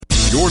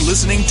You're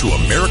listening to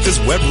America's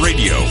Web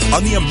Radio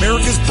on the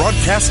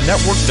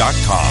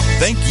AmericasBroadcastNetwork.com.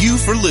 Thank you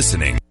for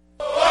listening.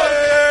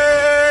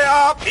 Hey,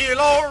 I feel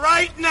all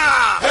right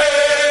now.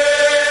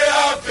 Hey,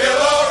 I feel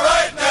all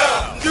right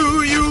now.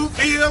 Do you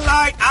feel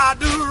like I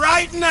do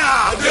right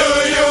now? Do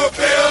you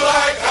feel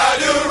like I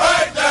do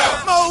right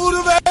now?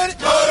 Motivated,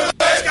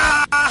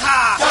 sky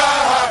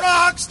high,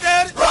 rock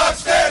steady,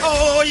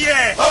 oh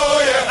yeah,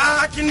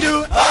 I can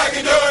do it,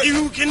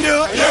 you can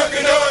do it,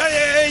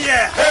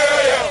 yeah,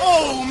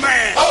 old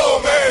man,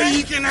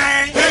 he can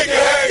hang,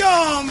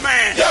 young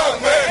man,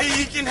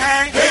 he can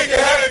hang,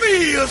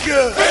 feels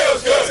good,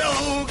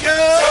 so good,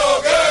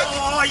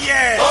 oh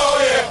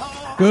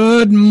yeah.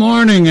 Good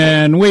morning,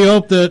 and we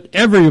hope that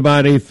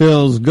everybody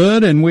feels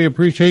good, and we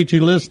appreciate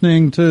you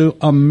listening to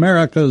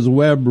America's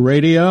Web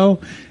Radio.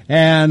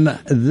 And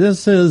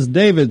this is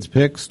David's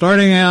Pick,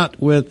 starting out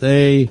with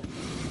a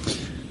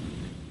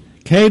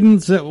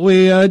cadence that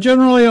we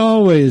generally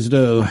always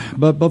do.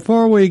 But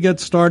before we get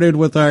started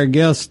with our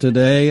guest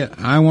today,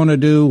 I want to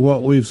do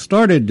what we've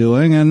started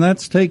doing, and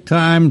that's take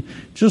time,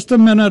 just a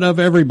minute of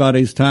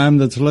everybody's time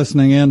that's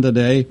listening in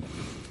today,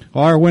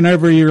 or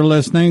whenever you're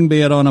listening,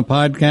 be it on a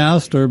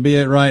podcast or be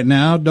it right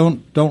now.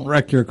 Don't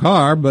wreck your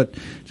car, but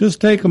just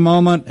take a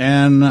moment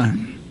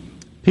and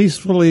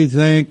peacefully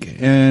think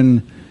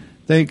and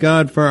thank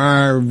God for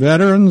our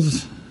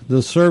veterans,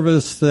 the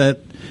service that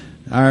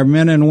our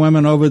men and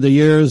women over the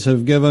years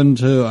have given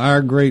to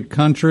our great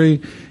country,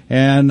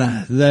 and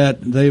that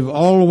they've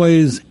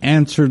always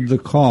answered the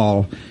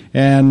call.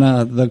 And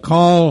the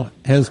call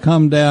has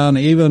come down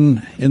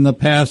even in the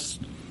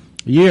past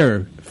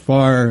year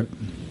for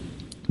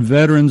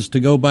veterans to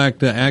go back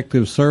to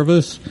active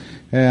service,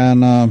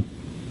 and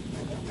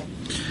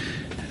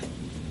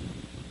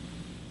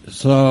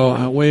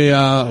so we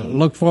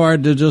look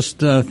forward to just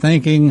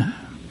thanking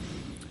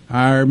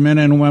our men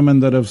and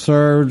women that have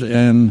served,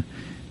 and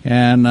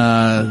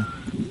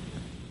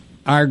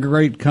our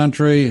great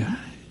country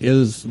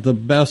is the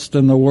best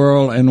in the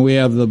world, and we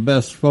have the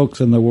best folks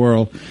in the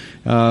world.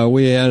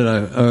 We had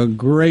a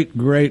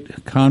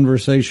great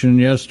conversation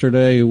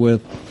yesterday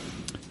with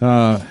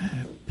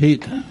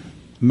Pete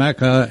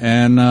Mecca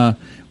and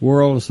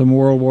some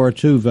World War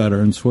II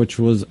veterans, which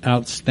was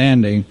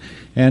outstanding.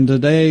 And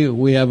today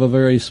we have a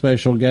very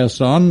special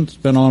guest on. It's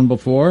been on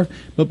before.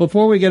 But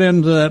before we get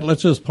into that,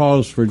 let's just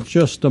pause for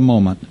just a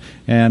moment,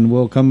 and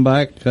we'll come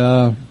back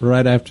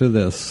right after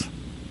this.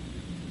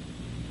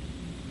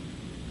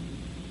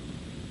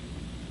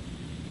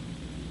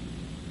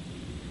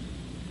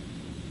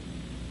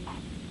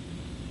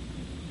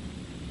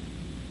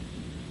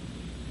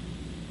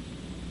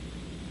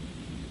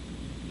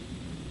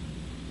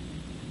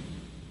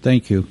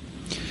 Thank you.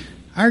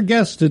 Our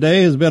guest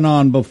today has been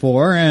on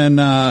before, and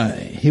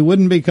he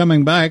wouldn't be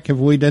coming back if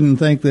we didn't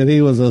think that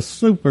he was a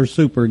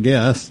super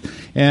guest.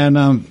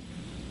 And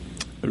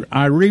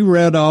I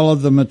reread all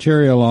of the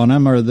material on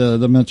him, or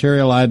the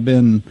material I'd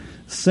been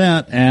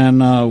sent,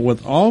 and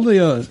with all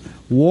the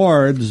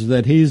awards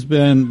that he's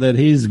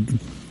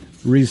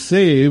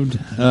received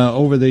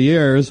over the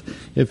years,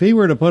 if he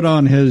were to put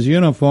on his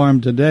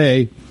uniform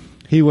today,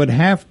 he would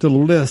have to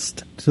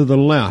list to the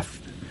left.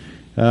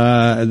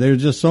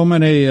 There's just so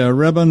many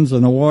ribbons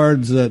and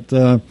awards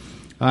that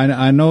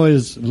I know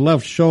his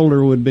left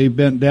shoulder would be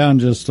bent down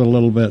just a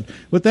little bit.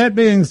 With that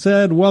being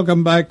said,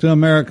 welcome back to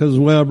America's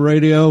Web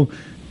Radio,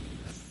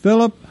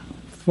 Philip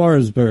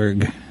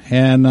Forsberg.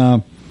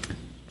 And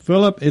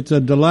Philip, it's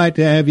a delight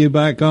to have you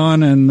back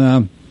on,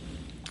 and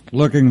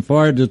looking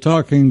forward to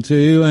talking to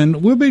you.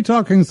 And we'll be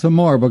talking some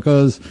more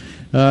because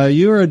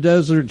you're a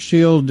Desert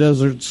Shield,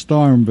 Desert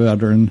Storm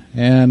veteran,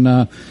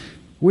 and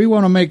we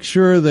want to make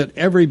sure that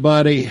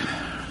everybody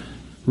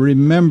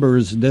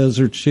remembers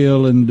Desert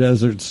Shield and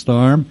Desert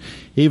Storm.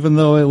 Even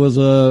though it was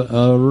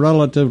a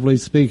relatively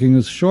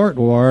speaking short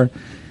war,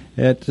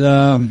 it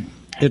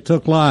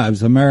took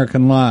lives,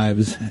 American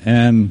lives,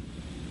 and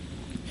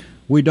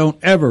we don't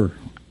ever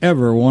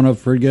want to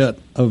forget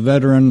a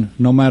veteran,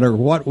 no matter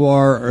what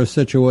war or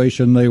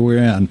situation they were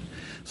in.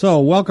 So,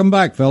 welcome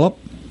back, Philip.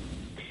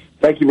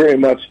 Thank you very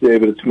much,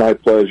 David. It's my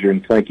pleasure,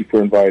 and thank you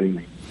for inviting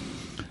me.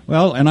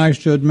 Well, and I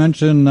should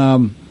mention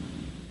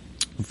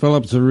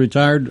Philip's a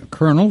retired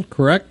colonel,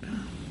 correct?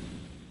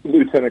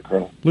 Lieutenant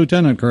Colonel.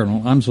 Lieutenant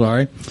Colonel, I'm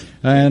sorry.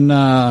 And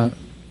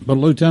but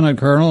Lieutenant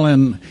Colonel,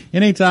 and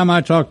anytime I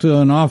talk to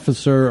an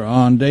officer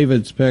on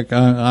David's Pick,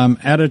 I'm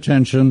at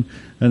attention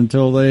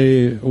until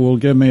they will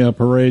give me a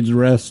parade's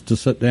rest to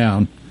sit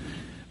down.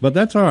 But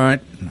that's all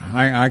right.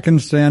 I can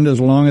stand as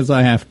long as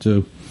I have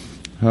to.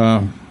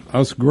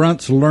 Us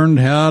grunts learned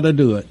how to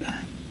do it.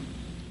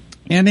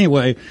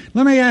 Anyway,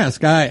 let me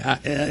ask,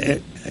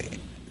 I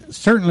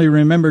certainly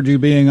remembered you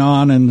being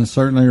on and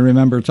certainly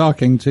remember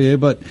talking to you,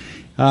 but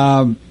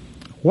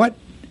what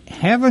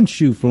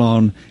haven't you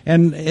flown?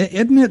 And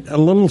isn't it a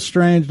little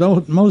strange?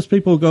 Most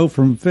people go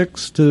from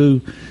fixed to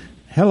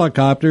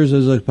helicopters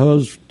as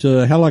opposed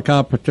to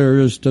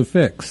helicopters to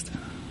fixed.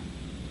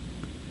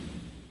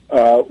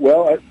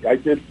 Well, I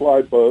did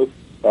fly both.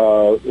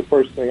 The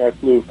first thing I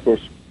flew, of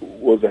course,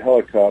 was a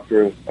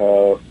helicopter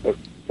at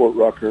Fort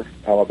Rucker,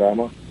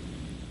 Alabama.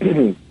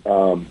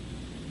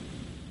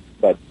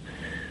 But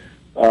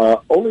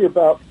only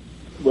about,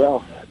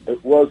 well,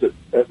 it was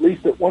at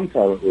least at one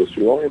time it was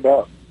true, only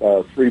about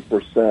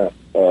 3%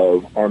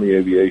 of Army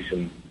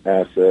aviation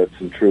assets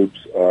and troops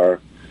are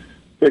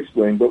fixed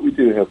wing, but we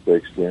do have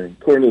fixed wing.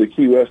 According to the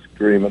Key West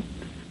Agreement,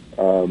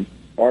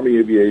 Army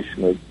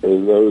aviation are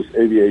those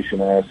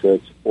aviation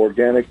assets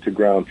organic to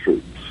ground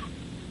troops.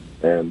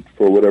 And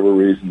for whatever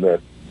reason,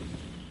 that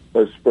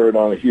has spurred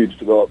on a huge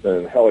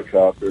development in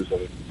helicopters,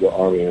 and the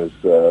Army has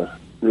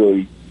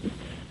really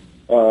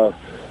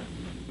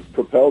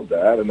propelled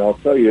that. And I'll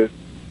tell you,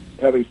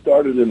 having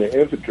started in the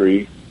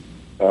infantry,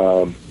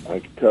 I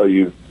can tell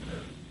you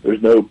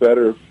there's no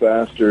better,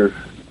 faster,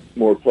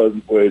 more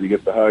pleasant way to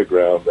get to high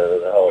ground than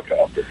in a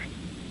helicopter.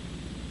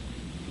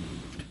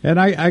 And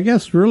I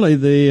guess really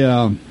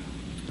the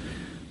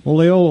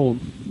old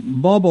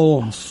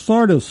bubble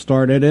sort of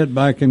started it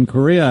back in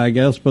Korea, I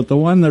guess, but the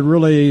one that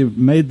really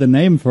made the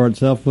name for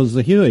itself was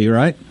the Huey,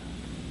 right?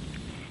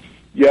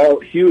 Yeah,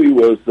 Huey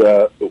was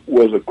a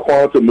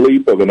quantum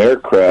leap of an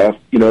aircraft.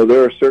 You know,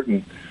 there are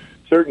certain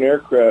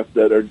aircraft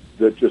that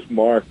just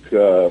mark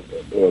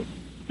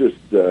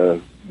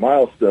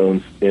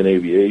milestones in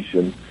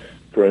aviation.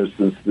 For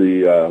instance,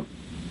 the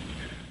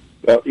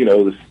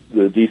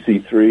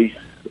DC-3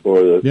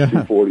 or the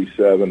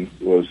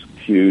C-47 was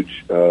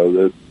huge.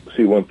 The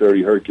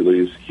C-130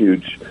 Hercules,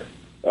 huge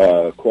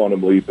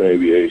quantum leap in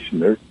aviation.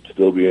 They're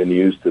still being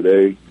used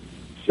today,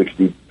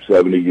 60,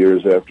 70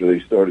 years after they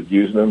started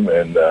using them.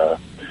 And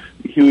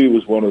Huey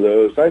was one of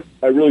those. I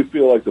really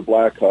feel like the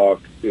Black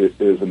Hawk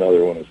is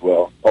another one as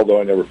well, although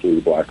I never flew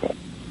the Black Hawk.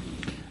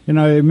 You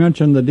know, you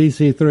mentioned the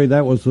DC-3.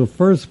 That was the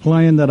first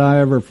plane that I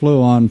ever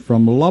flew on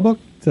from Lubbock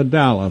to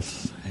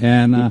Dallas.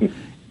 And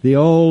the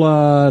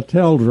old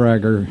tail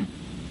dragger,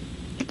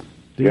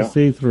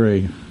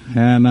 DC-3.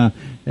 And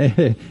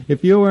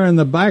if you were in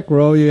the back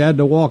row, you had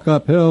to walk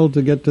uphill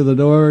to get to the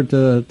door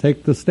to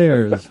take the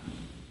stairs.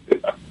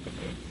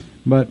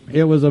 But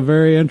it was a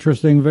very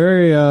interesting,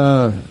 very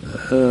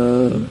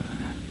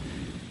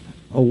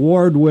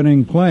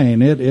award-winning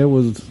plane. It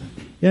was,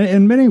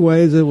 in many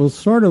ways, it was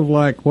sort of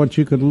like what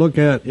you could look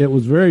at. It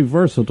was very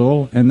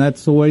versatile, and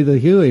that's the way the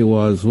Huey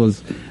was.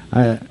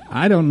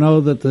 I don't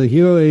know that the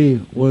Huey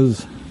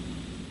was.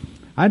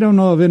 I don't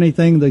know of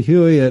anything the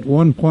Huey at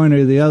one point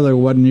or the other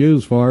wasn't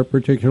used for,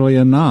 particularly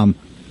in Nam.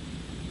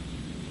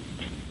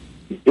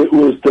 It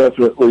was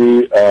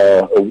definitely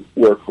a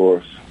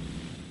workhorse,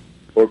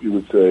 or if you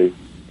would say,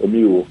 a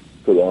mule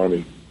for the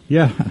Army.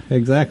 Yeah,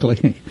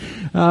 exactly.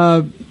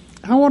 I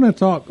want to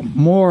talk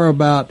more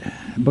about,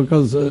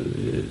 because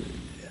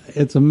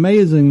it's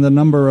amazing the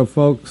number of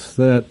folks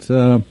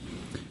that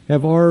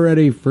have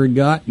already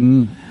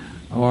forgotten,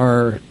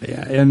 or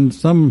in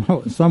some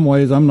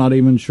ways I'm not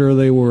even sure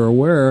they were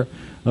aware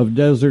of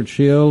Desert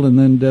Shield and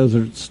then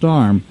Desert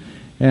Storm.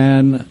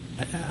 And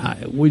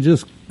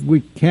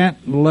we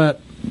can't let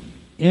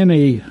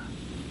any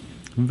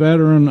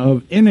veteran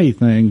of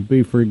anything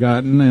be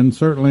forgotten, and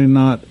certainly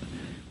not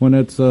when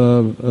it's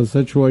a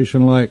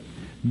situation like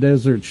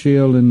Desert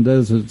Shield and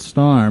Desert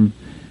Storm.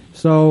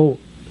 So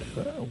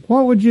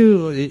what would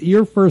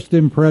your first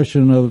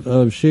impression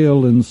of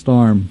Shield and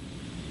Storm?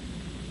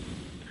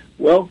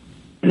 Well,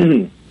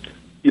 you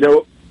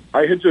know,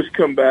 I had just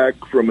come back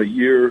from a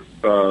year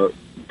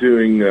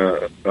doing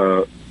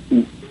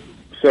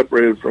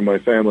separated from my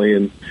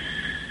family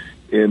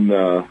in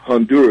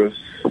Honduras,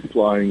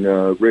 flying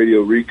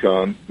radio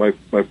recon,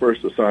 my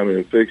first assignment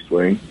in fixed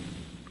wing,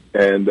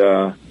 and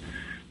I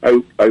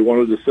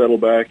wanted to settle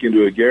back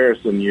into a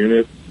garrison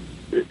unit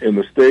in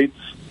the States.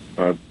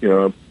 You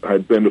know,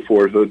 I'd been to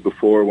Fort Hood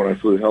before when I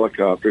flew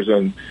helicopters,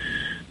 and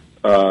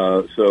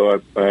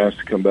so I asked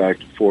to come back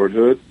to Fort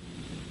Hood,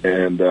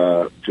 and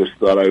just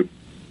thought I'd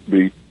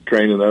be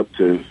training up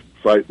to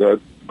fight that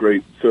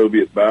great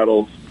Soviet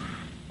battles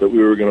that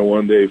we were going to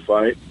one day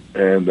fight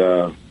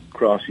and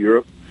cross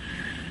Europe.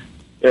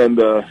 And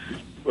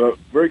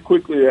very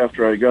quickly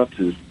after I got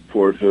to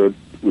Fort Hood,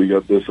 we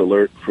got this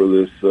alert for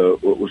this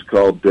what was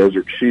called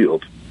Desert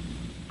Shield,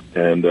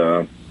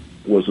 and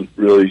wasn't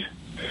real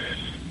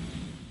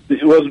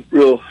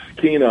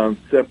keen on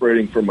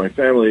separating from my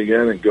family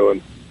again and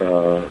going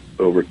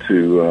over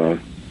to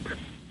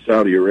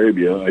Saudi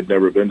Arabia. I'd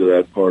never been to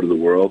that part of the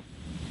world,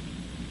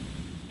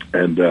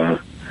 and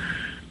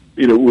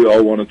you know, we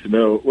all wanted to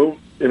know. Well,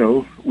 you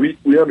know,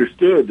 we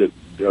understood that.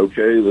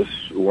 Okay, this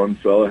one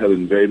fella had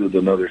invaded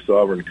another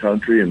sovereign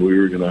country, and we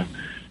were going to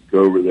go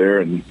over there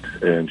and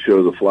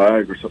show the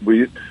flag or something.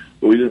 We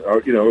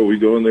didn't, you know, are we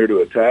going there to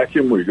attack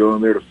him? Are we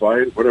going there to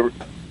fight? Whatever.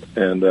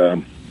 And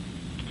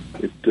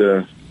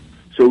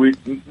so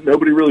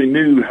nobody really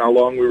knew how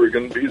long we were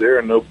going to be there,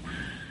 and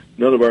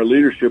none of our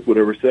leadership would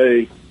ever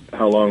say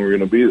how long we were going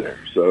to be there.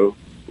 So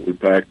we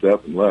packed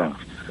up and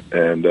left.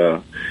 And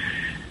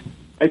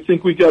I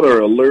think we got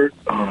our alert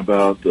on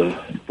about the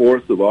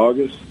 4th of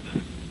August.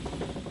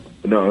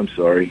 No, I'm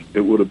sorry.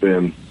 It would have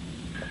been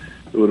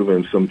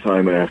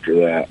sometime after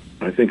that.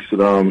 I think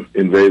Saddam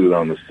invaded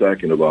on the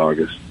 2nd of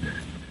August.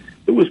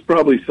 It was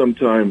probably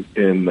sometime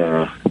in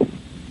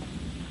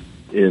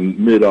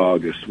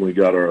mid-August when we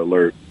got our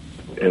alert,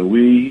 and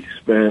we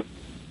spent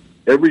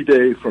every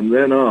day from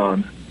then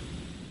on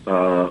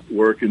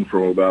working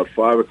from about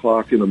 5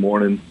 o'clock in the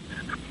morning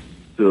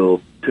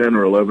till 10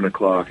 or 11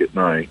 o'clock at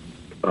night,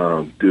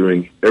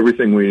 doing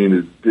everything we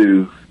needed to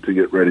do to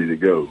get ready to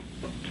go.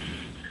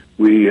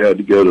 We had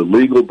to go to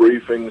legal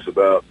briefings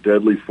about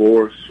deadly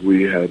force.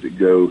 We had to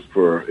go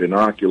for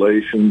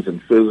inoculations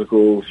and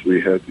physicals.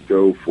 We had to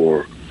go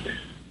for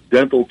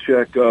dental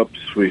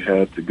checkups. We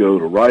had to go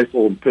to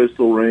rifle and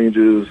pistol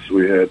ranges.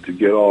 We had to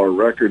get all our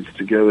records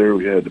together.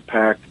 We had to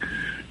pack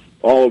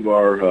all of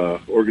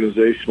our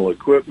organizational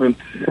equipment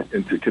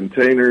into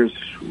containers.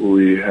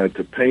 We had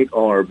to paint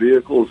all our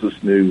vehicles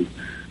this new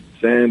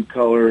sand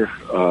color.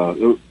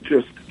 And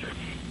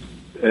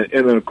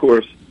then, of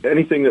course,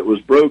 anything that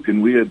was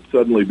broken, we had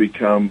suddenly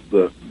become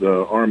the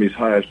Army's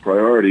highest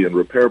priority, and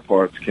repair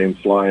parts came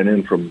flying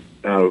in from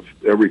out of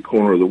every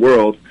corner of the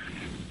world.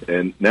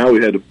 And now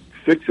we had to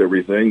fix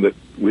everything that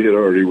we had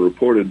already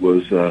reported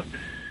was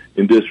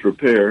in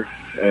disrepair.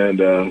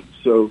 And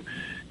so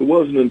it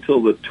wasn't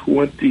until the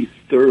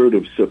 23rd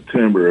of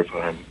September, if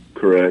I'm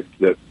correct,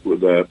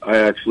 that I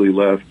actually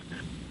left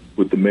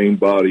with the main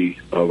body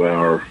of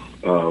our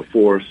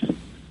force,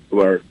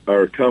 of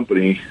our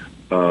company.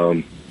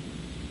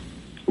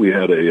 We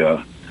had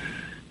a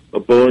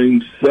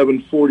Boeing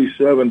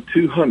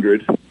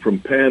 747-200 from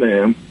Pan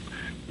Am.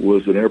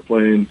 Was an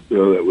airplane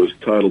that was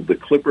titled the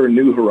Clipper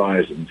New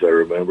Horizons, I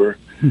remember.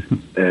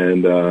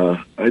 And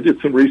I did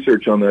some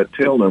research on that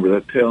tail number.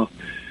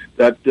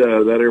 That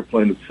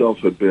airplane itself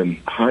had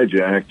been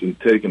hijacked and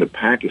taken to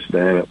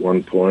Pakistan at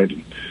one point.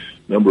 And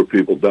a number of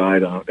people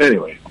died on.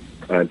 Anyway,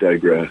 I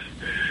digress.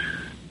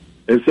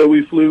 And so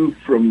we flew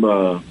from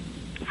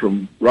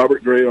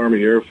Robert Gray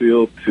Army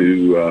Airfield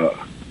to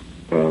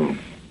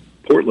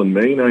Portland,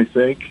 Maine, I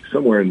think,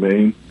 somewhere in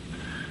Maine.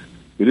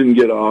 We didn't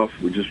get off.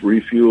 We just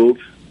refueled.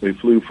 We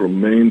flew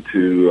from Maine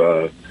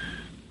to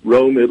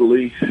Rome,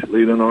 Italy,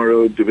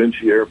 Leonardo da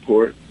Vinci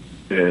Airport,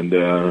 and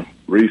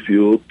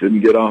refueled. Didn't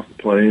get off the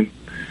plane.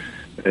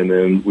 And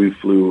then we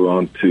flew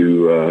on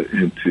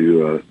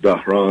into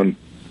Dhahran,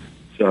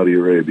 Saudi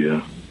Arabia.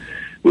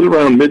 It was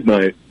around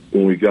midnight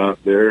when we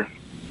got there,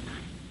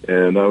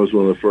 and I was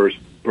one of the first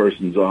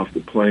persons off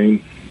the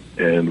plane.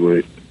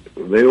 And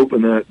they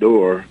opened that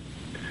door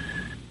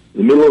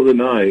in the middle of the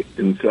night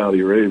in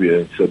Saudi Arabia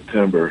in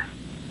September.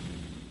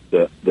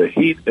 The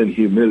heat and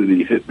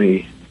humidity hit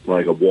me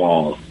like a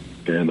wall,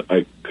 and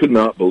I could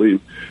not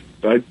believe.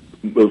 The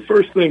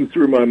first thing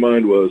through my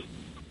mind was,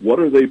 what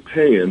are they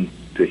paying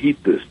to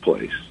heat this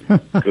place?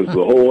 Because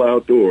the whole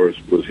outdoors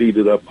was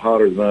heated up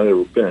hotter than I'd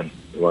ever been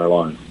in my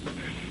life.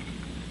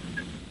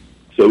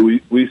 So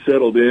we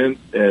settled in,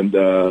 and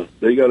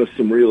they got us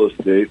some real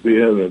estate. We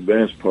had an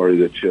advance party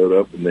that showed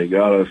up, and they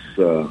got us.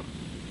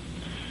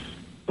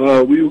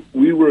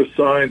 We were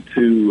assigned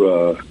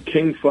to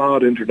King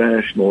Fahd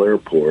International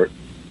Airport,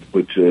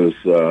 which is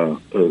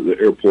the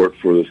airport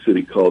for the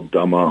city called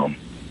Dammam.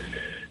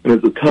 And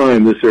at the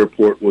time, this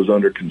airport was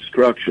under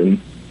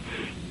construction,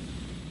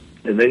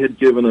 and they had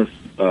given us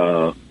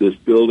this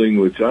building,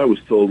 which I was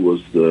told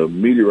was the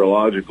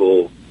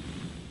meteorological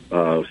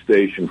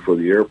station for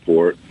the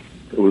airport.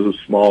 It was a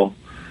small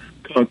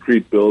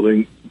concrete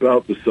building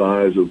about the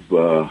size of,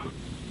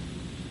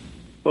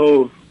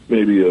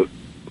 maybe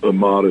a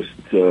modest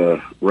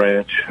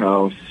ranch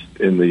house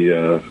in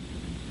the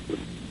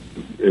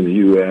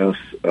U.S.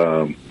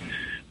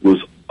 Was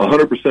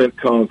 100%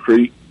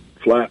 concrete,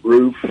 flat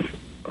roof,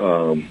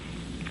 and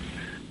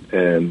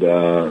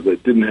that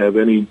didn't have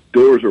any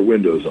doors or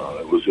windows on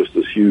it. It was just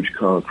this huge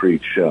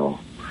concrete shell.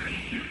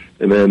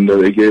 And then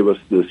they gave us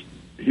this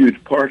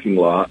huge parking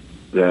lot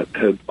that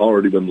had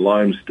already been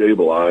lime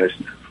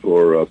stabilized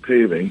for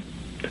paving.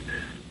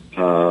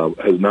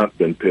 Has not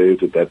been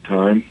paved at that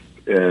time.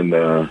 And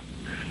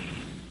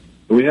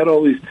we had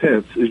all these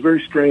tents, these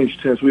very strange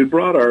tents. We had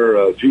brought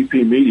our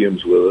GP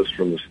mediums with us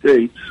from the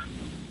States,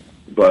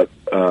 but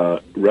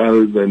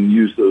rather than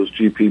use those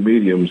GP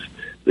mediums,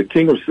 the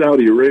King of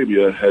Saudi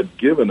Arabia had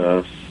given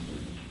us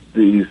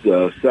these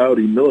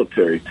Saudi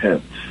military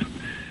tents.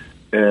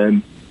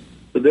 And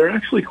they're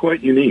actually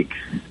quite unique.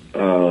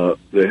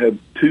 They had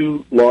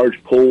two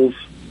large poles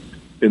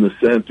in the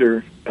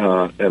center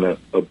and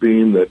a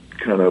beam that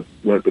kind of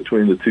went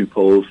between the two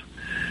poles,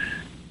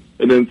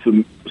 and then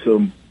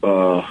some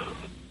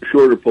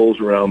shorter poles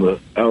around the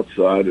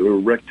outside. They were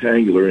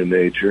rectangular in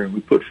nature.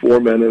 We put 4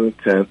 men in a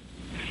tent.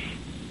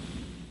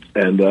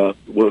 And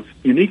what's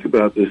unique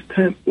about this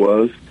tent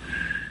was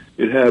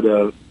it had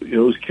it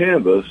was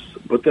canvas,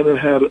 but then it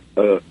had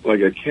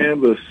like a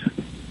canvas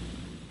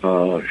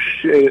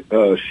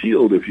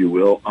shield, if you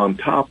will, on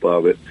top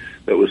of it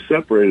that was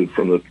separated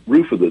from the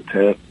roof of the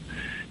tent.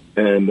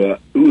 And it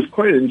was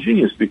quite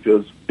ingenious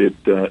because it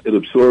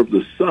absorbed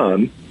the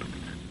sun,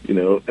 and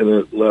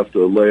it left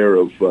a layer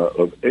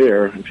of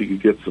air. If you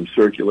could get some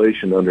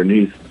circulation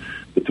underneath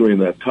between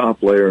that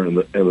top layer and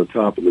the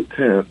top of the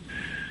tent,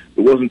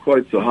 it wasn't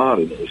quite so hot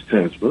in those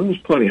tents, but it was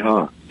plenty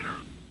hot.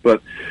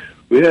 But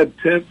we had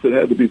tents that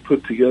had to be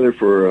put together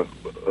for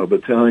a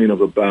battalion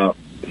of about,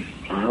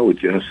 I would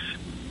guess,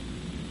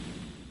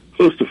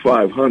 close to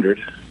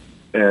 500,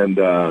 and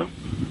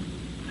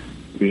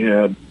we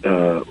had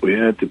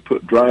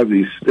to drive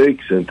these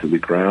stakes into the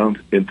ground,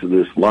 into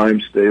this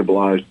lime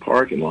stabilized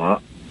parking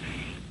lot,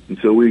 and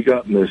so we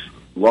got in this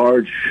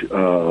large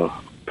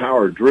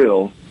power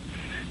drill,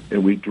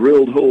 and we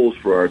drilled holes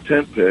for our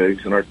tent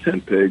pegs, and our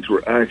tent pegs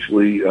were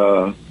actually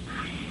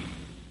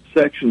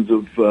sections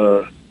of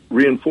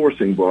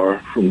reinforcing bar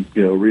from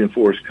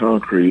reinforced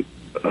concrete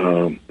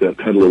that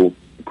had a little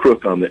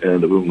crook on the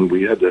end of them.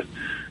 We had to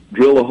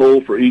drill a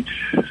hole for each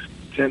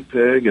tent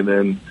peg and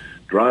then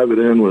drive it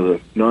in with a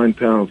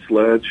 9-pound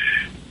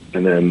sledge,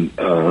 and then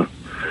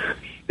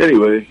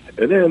anyway,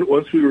 and then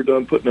once we were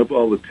done putting up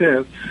all the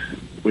tents,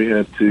 we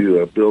had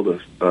to build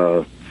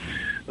a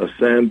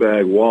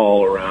sandbag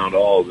wall around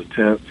all of the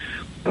tents,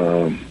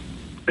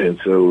 and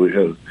so we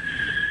had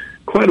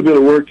quite a bit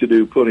of work to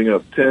do putting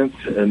up tents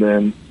and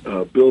then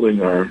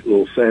building our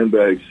little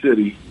sandbag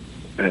city.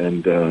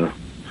 And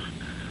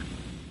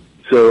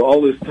so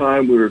all this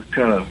time we were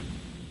kind of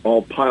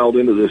all piled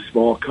into this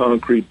small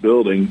concrete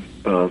building,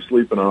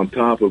 sleeping on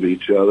top of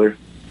each other.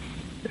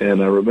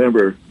 And I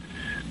remember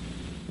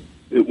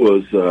it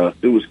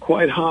was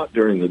quite hot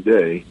during the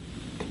day,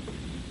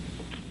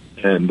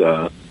 and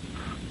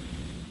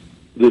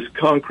this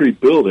concrete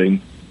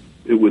building,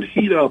 it would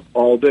heat up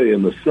all day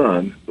in the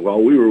sun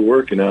while we were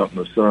working out in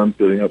the sun,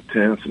 putting up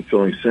tents and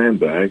filling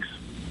sandbags.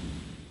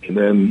 And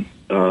then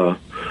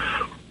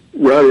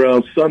right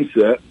around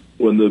sunset,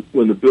 when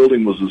the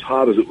building was as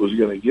hot as it was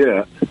going to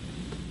get,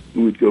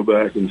 we would go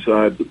back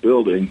inside the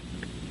building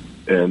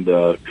and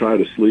try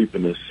to sleep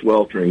in this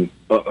sweltering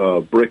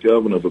brick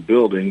oven of a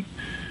building.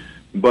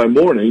 By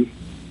morning,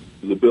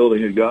 the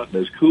building had gotten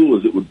as cool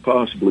as it would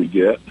possibly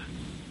get,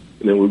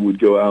 and then we would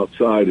go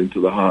outside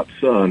into the hot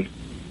sun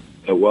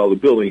while the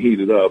building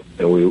heated up,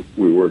 and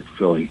we worked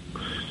filling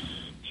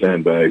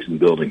sandbags and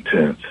building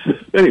tents.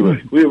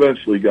 Anyway, we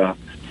eventually got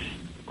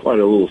quite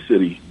a little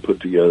city put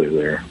together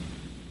there.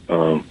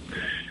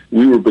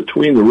 We were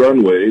between the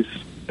runways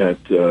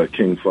at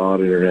King Fahd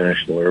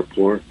International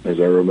Airport, as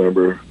I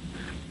remember,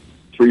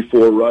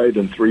 3-4 right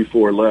and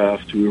 3-4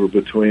 left. We were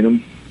between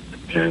them,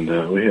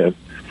 and we had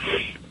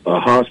a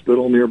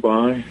hospital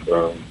nearby,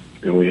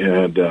 and we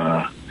had,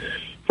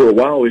 for a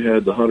while, we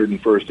had the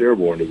 101st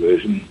Airborne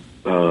Division.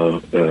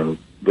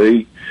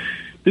 They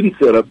didn't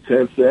set up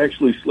tents. They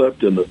actually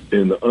slept in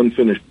the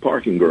unfinished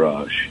parking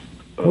garage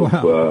of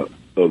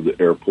the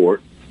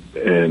airport.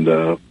 And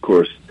of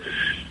course,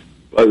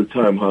 by the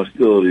time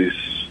hostilities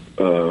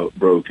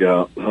broke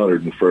out, the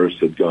 101st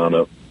had gone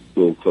up a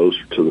little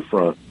closer to the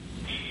front.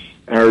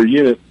 Our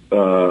unit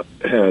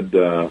had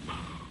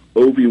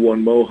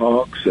OV-1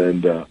 Mohawks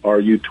and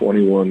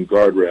RU-21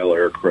 Guardrail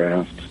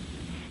aircraft.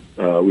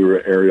 We were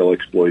an aerial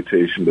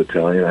exploitation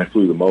battalion. I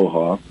flew the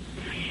Mohawk.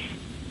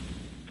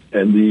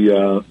 And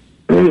the,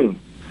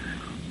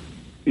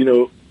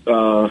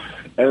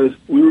 as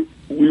we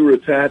were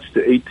attached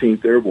to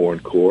 18th Airborne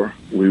Corps.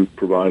 We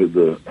provided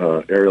the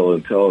aerial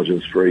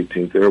intelligence for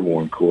 18th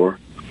Airborne Corps.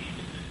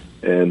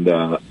 And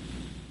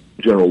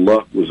General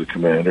Luck was a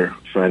commander,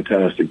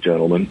 fantastic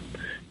gentleman.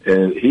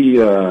 And he,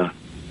 as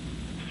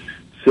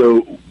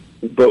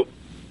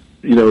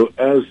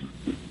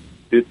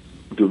it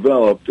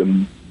developed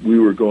and we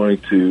were going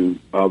to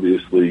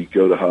obviously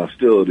go to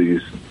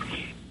hostilities,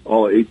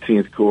 all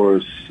 18th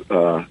Corps'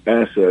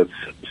 assets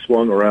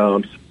swung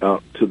around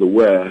out to the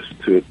west.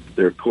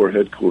 Their Corps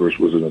headquarters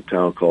was in a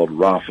town called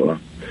Rafah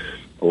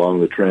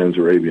along the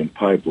Trans-Arabian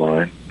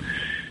Pipeline.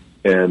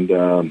 And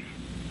there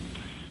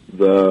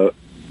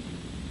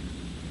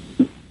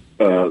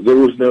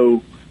was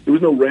no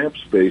ramp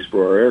space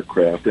for our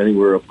aircraft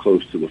anywhere up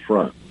close to the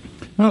front.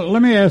 Well,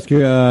 let me ask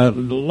you, a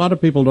lot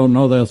of people don't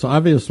know this.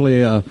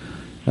 Obviously,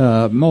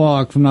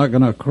 Mohawk's not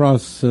going to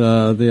cross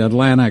the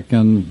Atlantic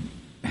and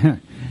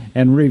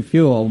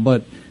refuel,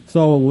 but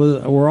so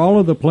were all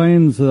of the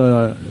planes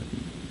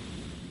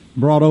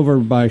brought over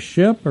by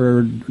ship,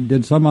 or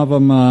did some of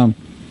them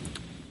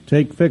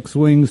take fixed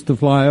wings to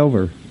fly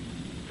over?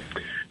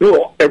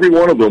 No, every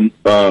one of them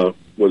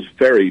was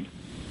ferried.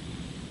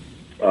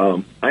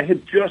 I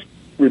had just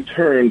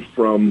returned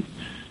from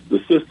the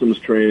systems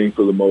training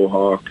for the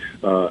Mohawk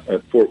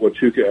at Fort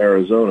Huachuca,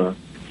 Arizona,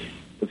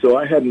 and so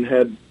I hadn't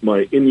had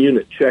my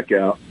in-unit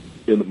checkout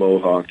in the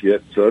Mohawk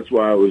yet, so that's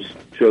why I was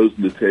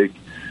chosen to take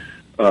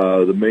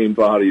the main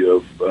body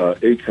of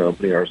A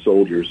Company, our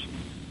soldiers,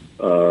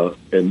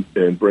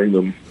 and bring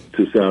them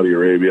to Saudi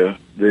Arabia.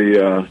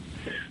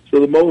 So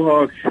the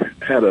Mohawk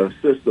had a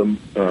system,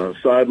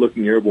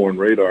 side-looking airborne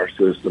radar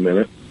system in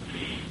it,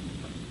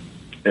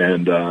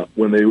 and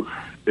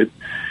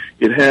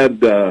it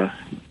had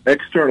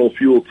external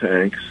fuel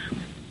tanks.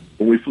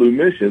 When we flew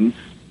missions,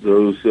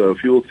 those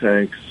fuel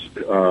tanks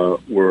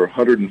were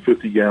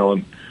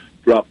 150-gallon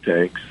drop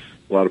tanks.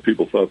 A lot of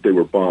people thought they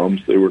were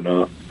bombs. They were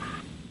not,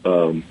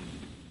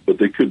 but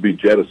they could be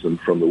jettisoned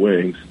from the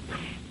wings.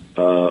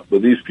 But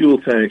these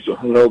fuel tanks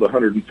held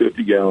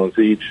 150 gallons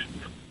each,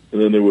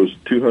 and then there was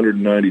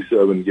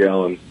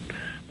 297-gallon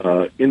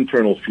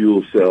internal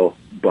fuel cell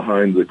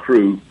behind the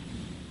crew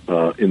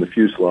in the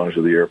fuselage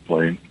of the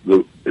airplane.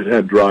 It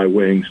had dry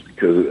wings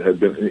because it had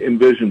been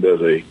envisioned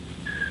as a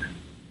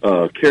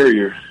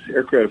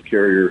aircraft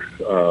carrier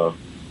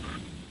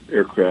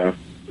aircraft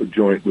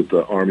joint with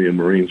the Army and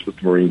Marines, but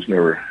the Marines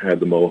never had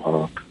the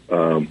Mohawk.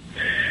 So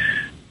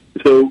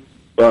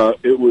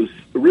it was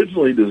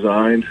originally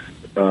designed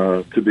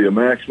to be a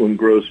maximum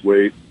gross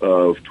weight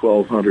of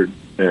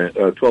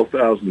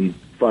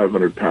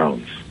 12,500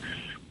 pounds.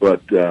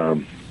 But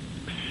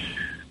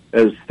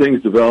as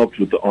things developed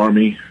with the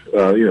Army,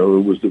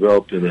 it was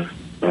developed in the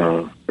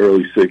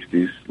early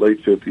 60s,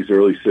 late 50s,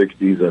 early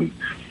 60s, and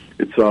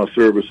it saw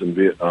service in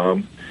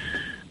Vietnam.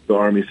 The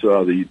Army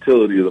saw the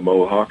utility of the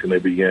Mohawk, and they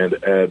began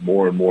to add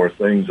more and more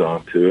things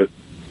onto it.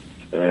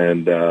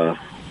 And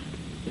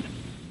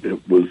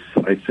it was,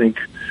 I think,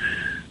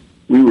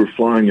 we were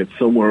flying at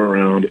somewhere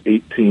around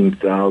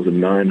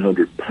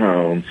 18,900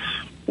 pounds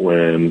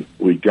when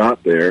we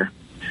got there.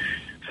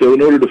 So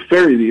in order to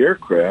ferry the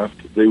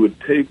aircraft, they would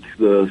take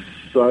the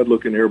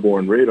side-looking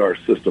airborne radar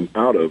system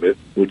out of it,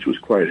 which was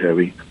quite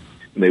heavy,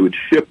 and they would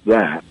ship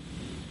that.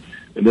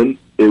 And then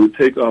they would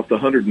take off the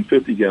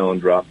 150-gallon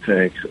drop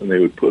tanks, and they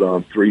would put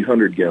on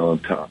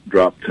 300-gallon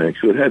drop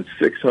tanks. So it had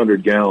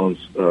 600 gallons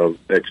of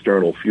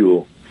external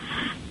fuel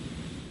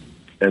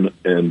and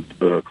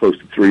close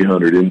to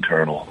 300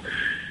 internal.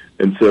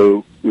 And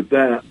so with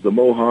that, the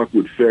Mohawk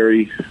would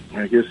ferry,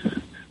 I guess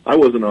I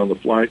wasn't on the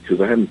flight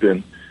because I hadn't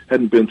been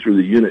through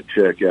the unit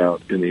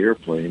checkout in the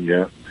airplane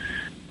yet,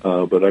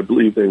 but I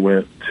believe they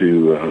went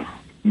to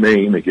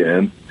Maine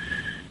again,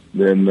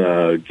 then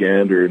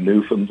Gander,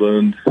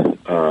 Newfoundland,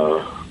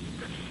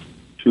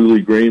 Thule,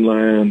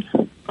 Greenland,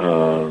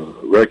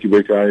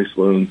 Reykjavik,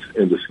 Iceland,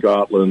 into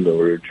Scotland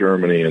or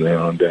Germany, and then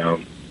on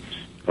down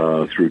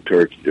through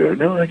Turkey.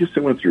 No, I guess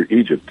they went through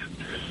Egypt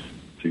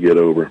to get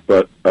over.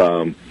 But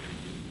it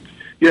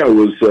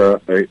was.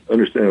 I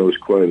understand it was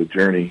quite a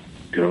journey,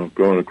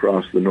 going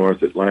across the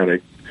North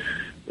Atlantic.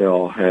 They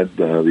all had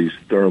these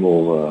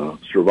thermal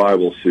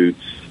survival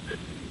suits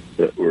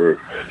that were,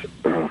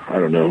 I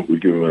don't know, we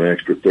give them an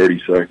extra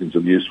 30 seconds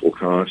of useful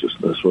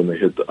consciousness when they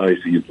hit the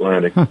icy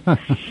Atlantic.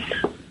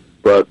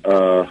 But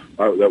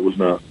that was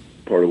not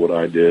part of what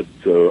I did.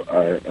 So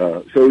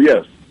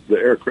yes, the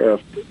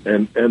aircraft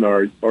and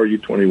our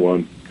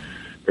RU-21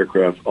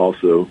 aircraft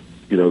also,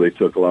 they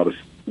took a lot of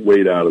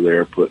weight out of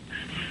there, put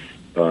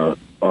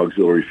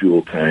auxiliary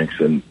fuel tanks,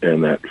 and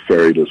that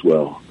ferried as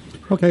well.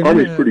 Okay,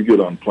 Army's pretty good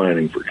on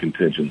planning for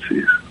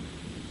contingencies.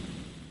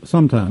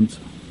 Sometimes.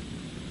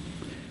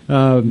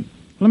 Let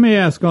me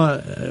ask,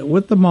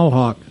 with the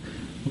Mohawk,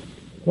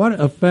 what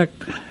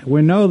effect?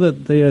 We know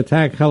that the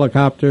attack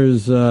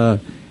helicopters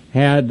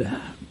had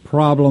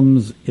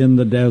problems in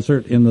the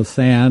desert, in the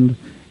sand,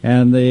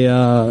 and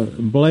the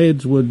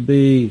blades would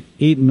be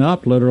eaten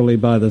up literally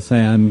by the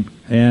sand.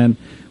 And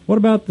what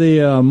about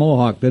the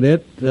Mohawk?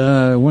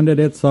 When did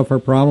it suffer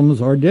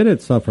problems, or did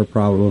it suffer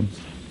problems?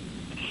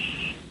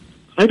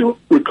 I don't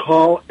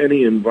recall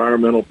any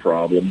environmental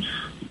problems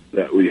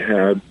that we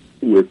had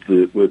with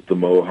the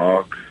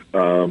Mohawk.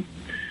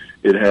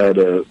 It had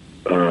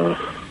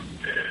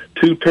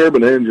two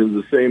turbine engines,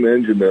 the same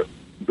engine that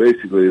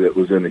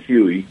was in the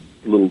Huey,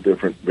 a little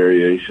different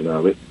variation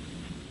of it,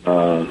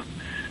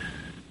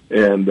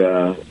 and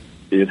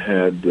it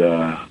had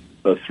a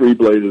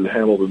three-bladed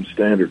Hamilton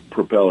Standard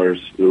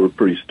propellers. They were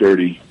pretty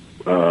sturdy.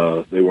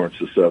 They weren't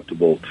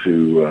susceptible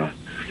to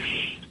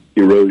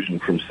erosion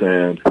from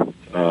sand.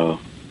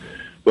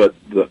 But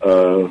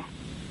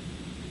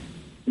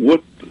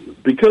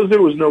because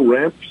there was no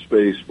ramp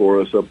space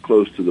for us up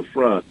close to the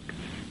front,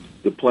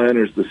 the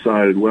planners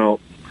decided,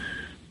 well,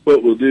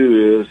 what we'll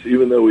do is,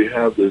 even though we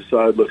have the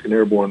side-looking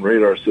airborne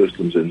radar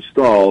systems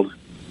installed,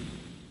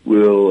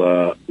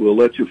 we'll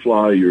let you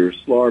fly your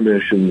SLAR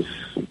missions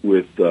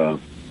with the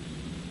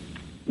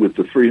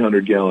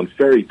 300-gallon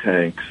ferry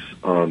tanks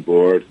on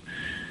board,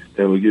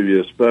 and we'll give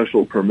you a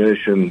special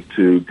permission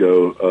to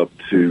go up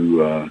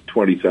to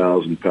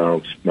 20,000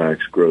 pounds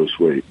max gross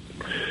weight.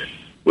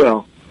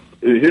 Well,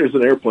 here's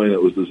an airplane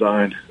that was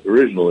designed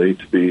originally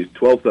to be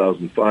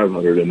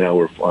 12,500, and now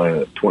we're flying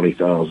at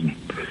 20,000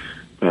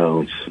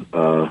 pounds.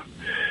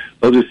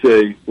 I'll just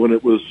say, when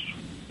it was,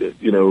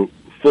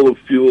 full of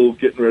fuel,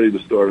 getting ready to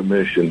start a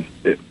mission,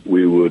 it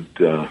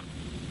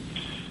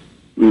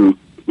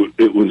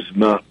was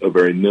not a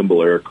very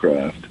nimble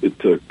aircraft. It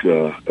took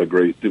I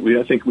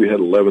think we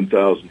had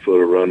 11,000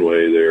 foot of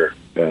runway there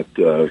at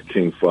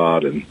King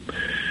Fahd, and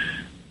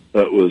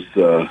that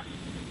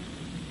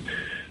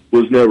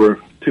was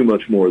never too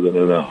much more than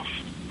enough.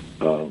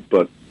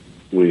 But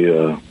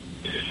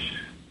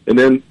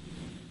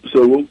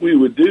so what we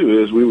would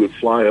do is we would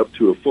fly up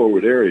to a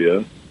forward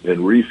area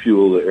and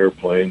refuel the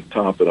airplane,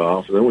 top it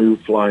off, and then we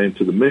would fly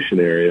into the mission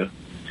area,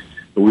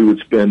 and we would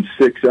spend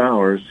 6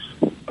 hours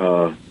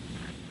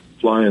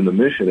fly in the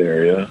mission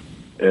area,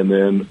 and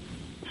then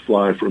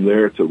fly from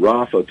there to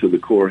Rafa to the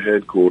Corps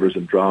headquarters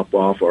and drop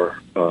off our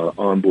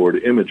onboard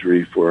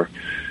imagery for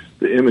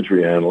the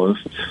imagery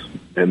analysts,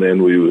 and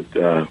then we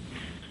would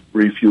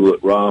refuel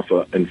at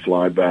Rafa and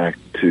fly back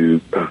to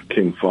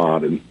King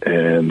Fahd.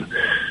 And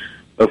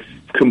a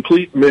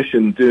complete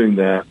mission doing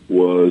that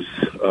was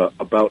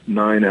about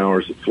 9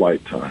 hours of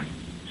flight time.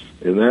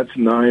 And that's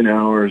 9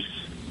 hours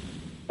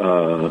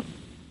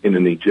in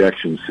an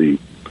ejection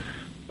seat.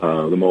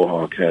 The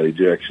Mohawk had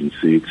ejection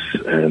seats,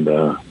 and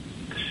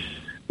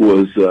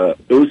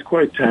it was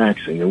quite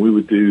taxing. And we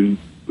would do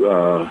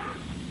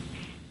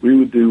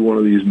one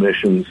of these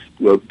missions.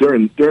 Well,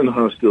 during the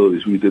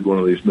hostilities, we did one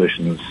of these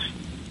missions.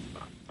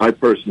 I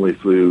personally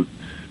flew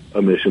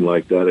a mission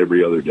like that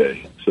every other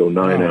day, so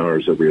 9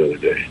 hours every other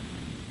day.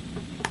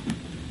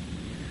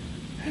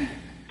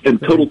 And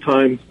total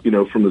time,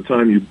 from the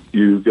time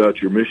you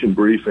got your mission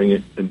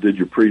briefing and did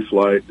your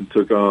pre-flight and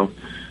took off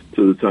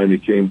to the time you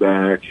came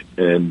back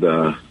and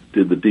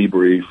did the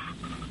debrief,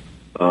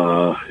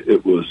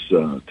 it was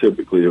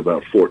typically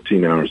about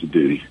 14 hours of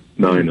duty.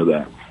 9 of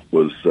that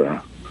was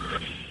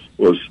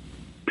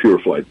pure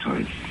flight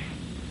time.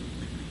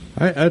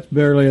 That's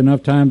barely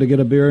enough time to get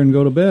a beer and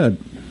go to bed.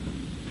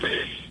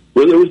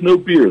 Well, there was no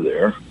beer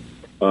there.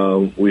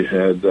 We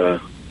had,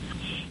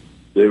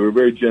 they were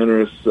very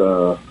generous.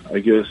 I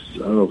guess, I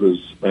don't know if it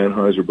was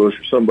Anheuser-Busch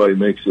or somebody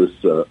makes this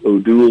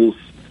O'Doul's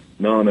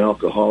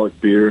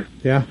non-alcoholic beer.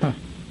 Yeah.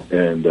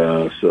 And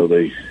so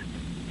they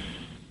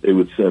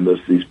would send us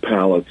these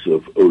pallets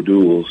of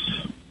O'Doul's,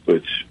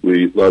 which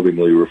we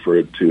lovingly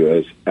referred to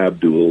as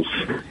Abdul's.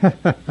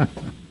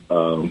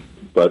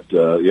 But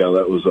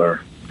that was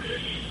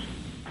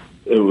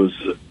it was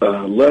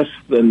less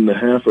than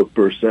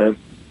 0.5%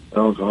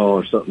 alcohol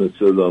or something that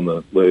says on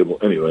the label.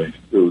 Anyway,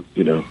 it was,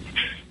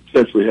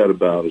 essentially had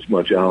about as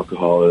much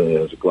alcohol in it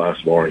as a glass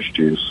of orange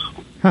juice.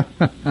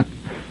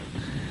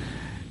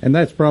 And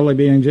that's probably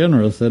being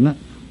generous, isn't it?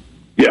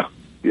 Yeah.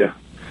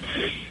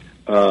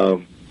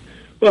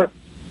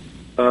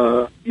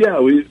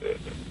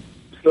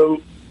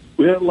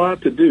 We had a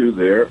lot to do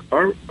there.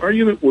 Our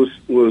unit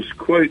was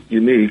quite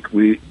unique.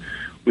 We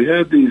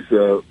had these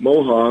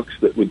Mohawks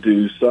that would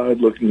do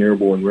side-looking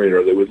airborne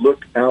radar. They would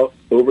look out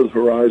over the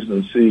horizon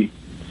and see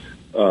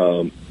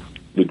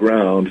the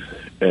ground,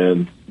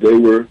 and they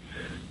were,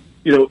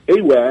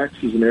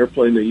 AWACS is an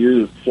airplane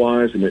that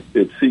flies and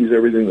it sees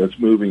everything that's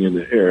moving in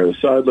the air. The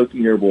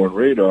side-looking airborne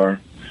radar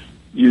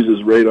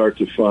uses radar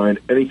to find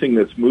anything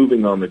that's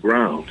moving on the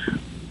ground.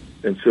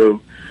 And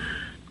so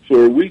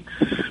for weeks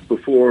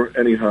before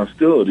any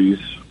hostilities,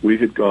 we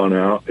had gone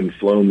out and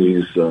flown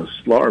these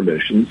SLAR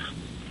missions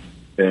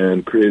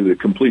and created a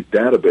complete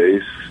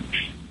database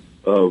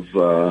of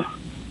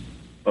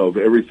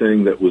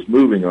everything that was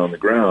moving on the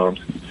ground,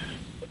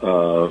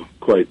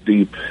 quite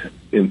deep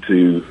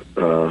into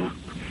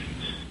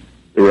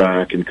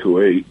Iraq and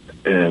Kuwait.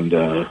 And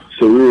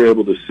so we were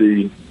able to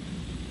see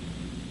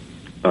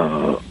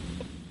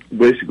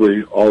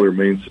basically all their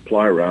main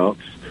supply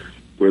routes,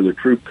 where the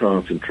troop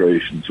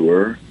concentrations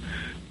were,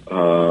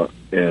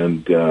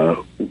 and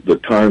the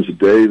times of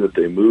day that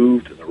they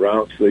moved and the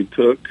routes they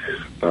took.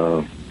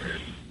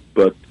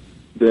 But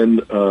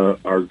then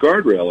our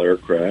guardrail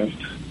aircraft,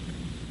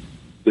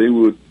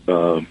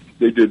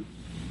 they did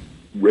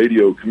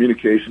radio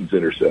communications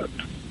intercept.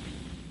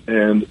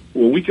 And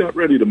when we got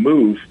ready to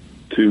move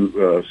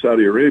to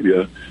Saudi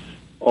Arabia,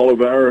 all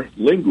of our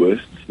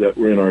linguists that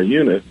were in our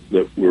unit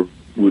that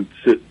would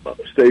sit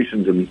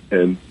stations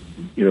and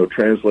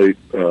translate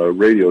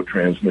radio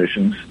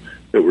transmissions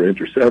that were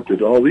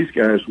intercepted. All these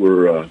guys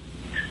were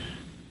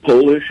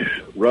Polish,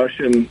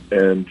 Russian,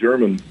 and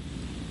German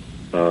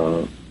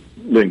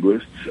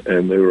linguists,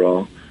 and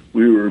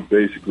we were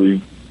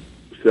basically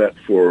set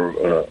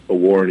for a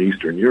war in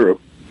Eastern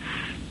Europe.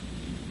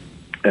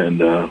 And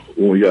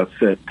when we got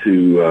sent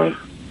to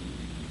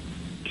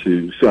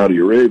Saudi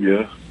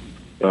Arabia,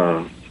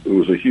 there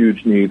was a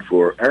huge need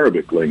for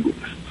Arabic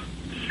linguists.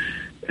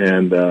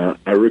 And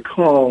I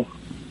recall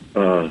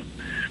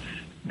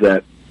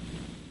that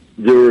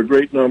there were a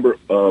great number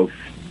of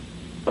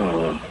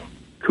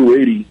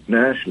Kuwaiti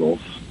nationals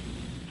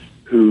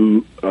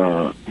who,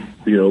 a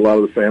lot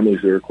of the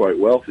families there are quite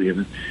wealthy,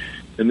 and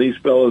these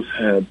fellows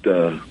had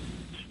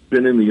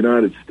been in the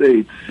United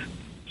States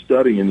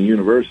studying in the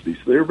university,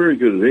 so they were very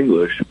good at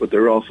English, but they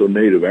were also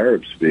native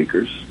Arab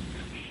speakers,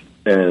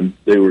 and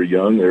they were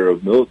young, they were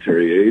of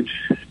military age,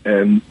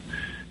 and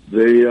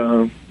they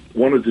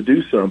wanted to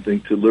do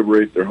something to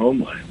liberate their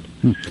homeland.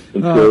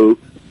 And so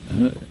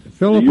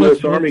Philip, the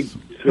U.S. Army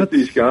took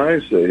these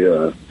guys,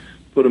 they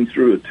put them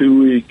through a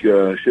 2-week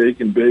shake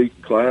and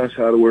bake class,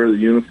 how to wear the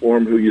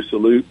uniform, who you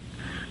salute,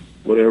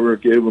 whatever,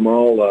 gave them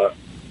all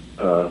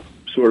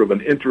sort of an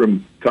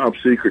interim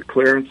top-secret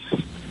clearance,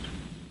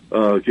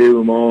 gave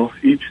them all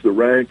each the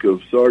rank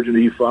of Sergeant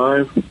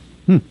E5,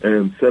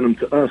 and sent them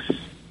to us.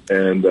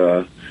 And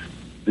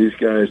these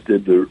guys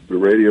did the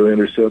radio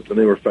intercept, and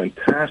they were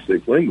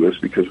fantastic linguists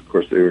because, of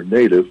course, they were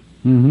native.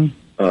 Mm-hmm.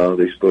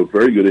 They spoke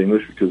very good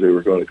English because they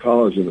were going to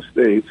college in the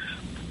States.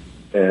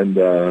 And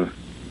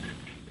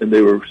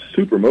they were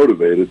super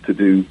motivated to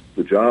do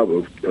the job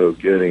of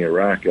getting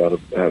Iraq out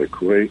of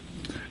Kuwait.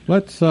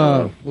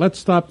 Let's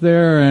stop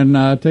there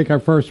and take our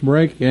first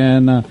break,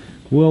 and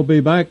we'll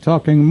be back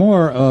talking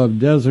more of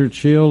Desert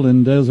Shield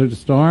and Desert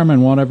Storm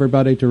and want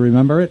everybody to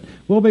remember it.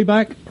 We'll be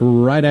back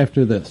right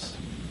after this.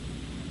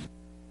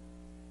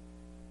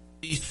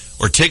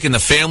 Or taking the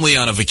family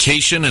on a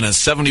vacation in a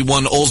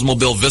 71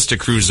 Oldsmobile Vista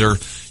Cruiser,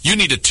 you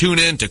need to tune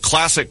in to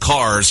Classic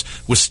Cars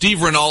with Steve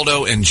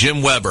Ronaldo and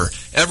Jim Weber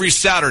every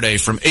Saturday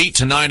from 8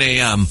 to 9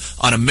 a.m.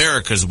 on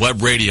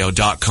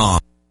americaswebradio.com.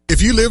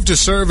 If you live to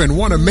serve and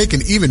want to make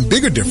an even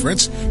bigger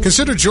difference,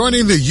 consider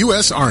joining the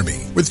U.S. Army.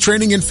 With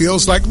training in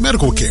fields like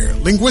medical care,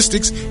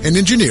 linguistics, and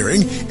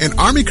engineering, an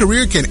Army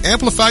career can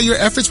amplify your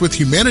efforts with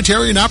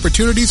humanitarian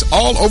opportunities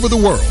all over the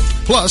world.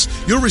 Plus,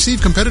 you'll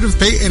receive competitive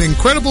pay and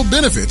incredible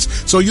benefits,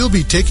 so you'll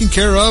be taken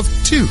care of,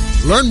 too.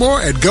 Learn more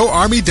at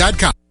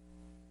GoArmy.com.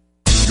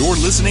 You're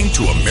listening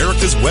to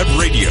America's Web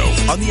Radio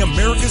on the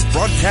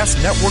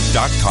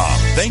AmericasBroadcastNetwork.com.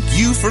 Thank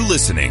you for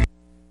listening.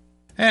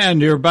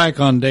 And you're back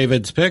on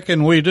David's Pick,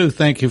 and we do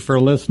thank you for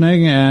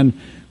listening. And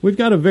we've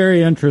got a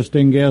very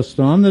interesting guest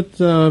on that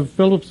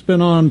Philip's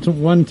been on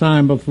one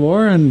time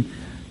before. And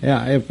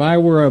if I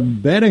were a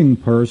betting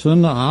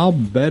person, I'll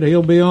bet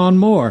he'll be on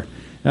more.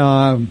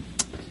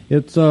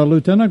 It's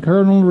Lieutenant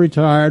Colonel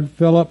retired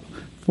Philip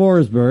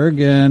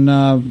Forsberg,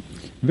 and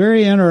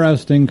very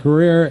interesting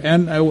career.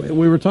 And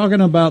we were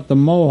talking about the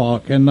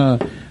Mohawk, and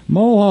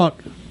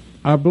Mohawk,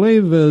 I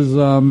believe, is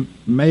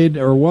made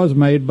or was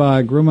made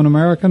by Grumman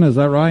American. Is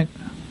that right?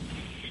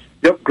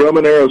 Yep,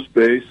 Grumman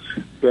Aerospace,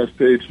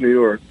 Bethpage, New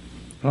York.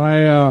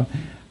 I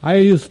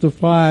used to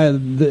fly.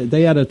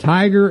 They had a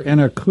Tiger and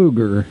a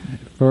Cougar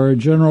for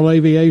general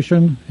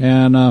aviation,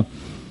 and I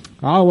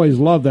always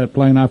loved that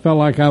plane. I felt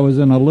like I was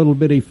in a little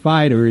bitty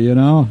fighter, you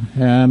know.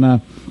 And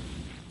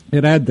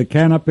it had the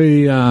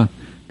canopy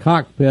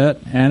cockpit,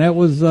 and it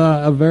was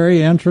a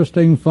very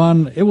interesting,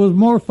 fun. It was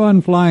more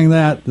fun flying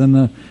that than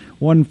the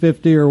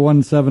 150 or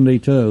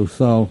 172.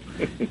 So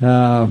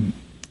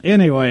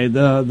anyway,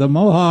 the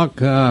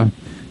Mohawk, I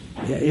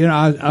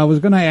was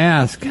going to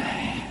ask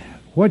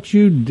what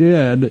you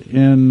did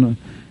in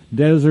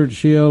Desert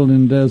Shield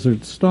and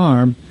Desert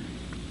Storm,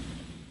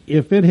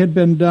 if it had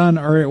been done,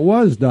 or it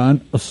was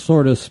done,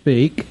 so to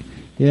speak,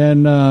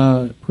 in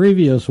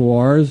previous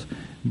wars,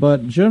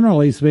 but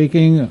generally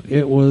speaking,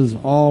 it was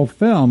all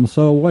film.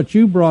 So what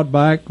you brought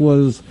back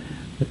was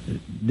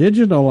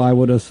digital, I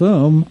would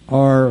assume,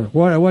 or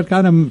what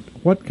kind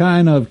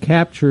of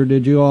capture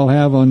did you all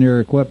have on your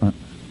equipment?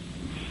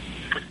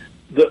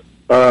 The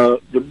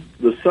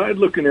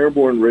side-looking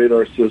airborne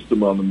radar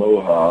system on the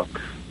Mohawk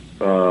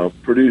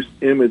produced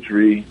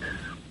imagery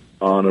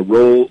on a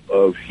roll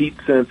of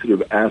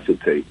heat-sensitive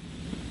acetate.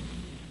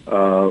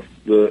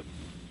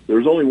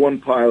 There's only one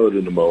pilot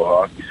in the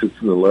Mohawk. He sits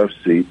in the left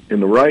seat.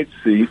 In the right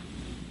seat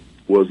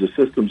was a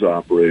systems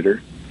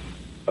operator.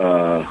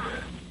 They're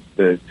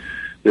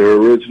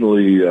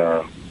originally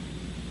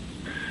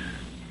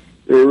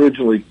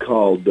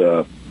called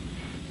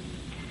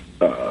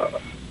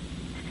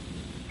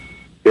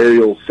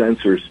aerial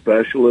sensor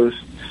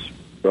specialists.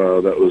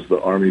 That was the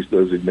Army's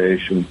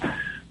designation.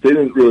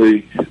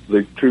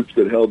 The troops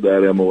that held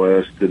that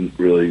MOS didn't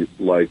really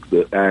like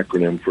the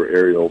acronym for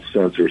aerial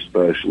sensor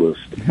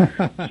specialist.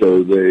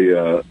 So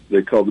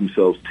they called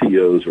themselves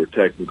TOs, or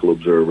technical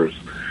observers.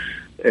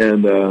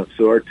 And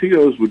so our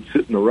TOs would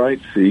sit in the right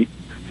seat,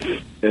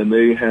 and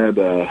they had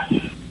a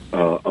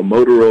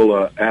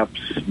Motorola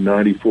APS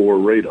 94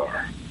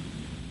 radar.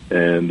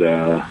 And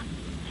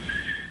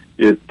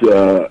it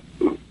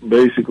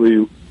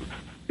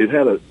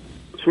had a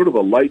sort of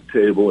a light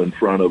table in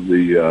front of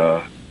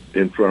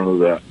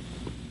that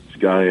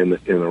guy in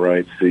the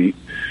right seat.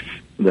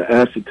 And the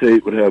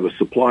acetate would have a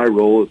supply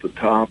roll at the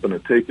top and a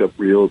take-up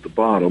reel at the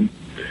bottom,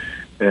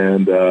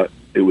 and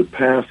it would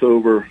pass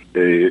over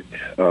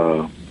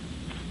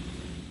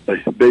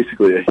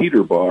basically a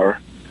heater bar,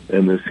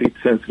 and this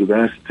heat-sensitive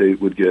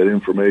acetate would get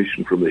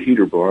information from the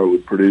heater bar,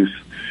 would produce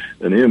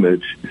an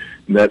image,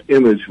 and that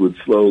image would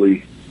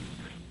slowly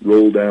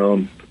roll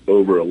down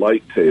over a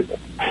light table.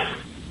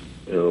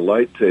 And a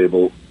light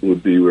table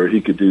would be where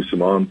he could do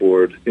some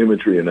onboard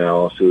imagery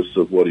analysis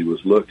of what he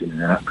was looking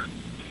at.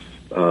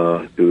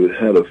 It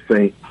had a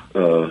faint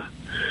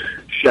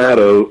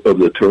shadow of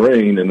the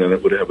terrain, and then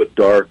it would have a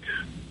dark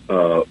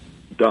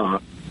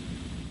dot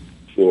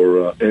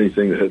for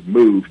anything that had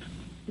moved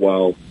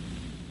while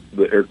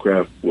the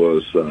aircraft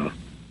was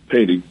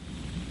painting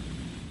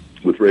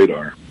with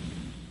radar.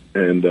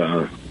 And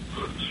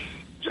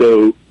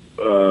so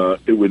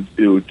it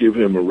would give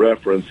him a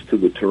reference to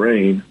the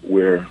terrain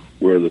where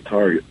the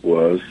target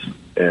was,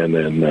 and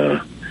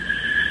then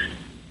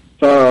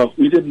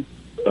we didn't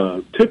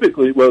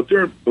typically. Well,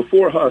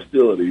 before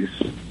hostility,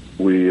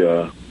 we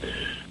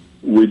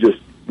just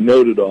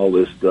noted all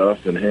this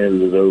stuff and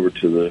handed it over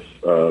to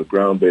the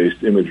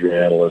ground-based imagery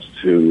analysts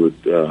who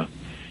would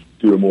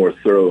do a more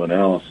thorough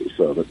analysis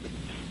of it.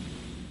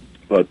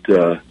 But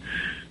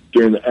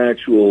during the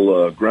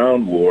actual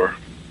ground war,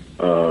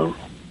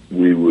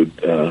 we would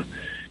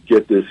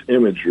get this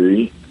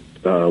imagery.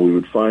 We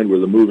would find where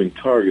the moving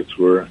targets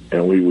were,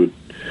 and we would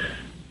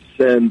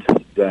send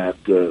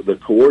the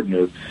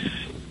coordinates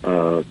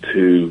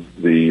to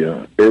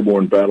the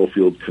Airborne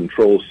Battlefield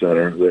Control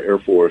Center. The Air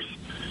Force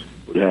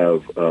would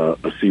have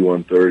a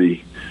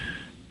C-130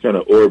 kind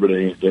of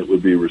orbiting that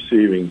would be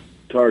receiving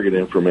target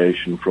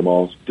information from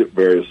all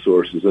various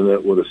sources, and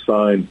that would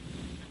assign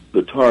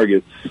the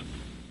targets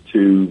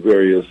to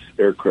various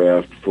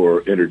aircraft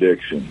for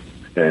interdiction.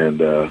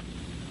 And I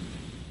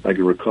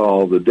can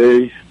recall the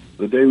day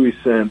we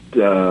sent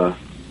the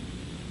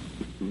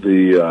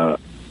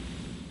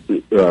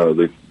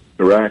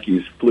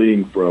Iraqis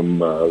fleeing from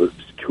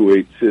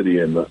Kuwait City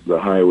and the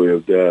Highway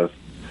of Death.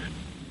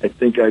 I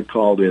think I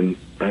called in,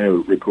 I have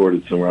it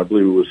recorded somewhere, I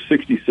believe it was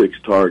 66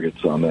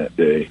 targets on that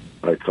day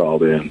I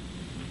called in,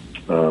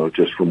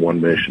 just from one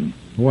mission.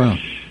 Wow.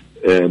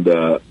 And,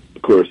 of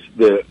course,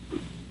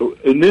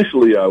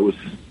 initially I was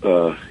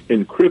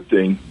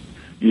encrypting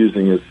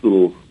using this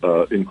little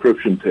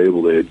encryption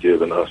table they had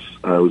given us.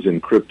 I was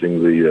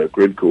encrypting the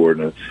grid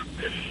coordinates.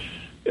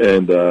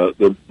 And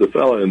the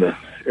fellow in the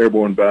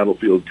Airborne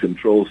Battlefield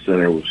Control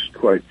Center was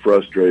quite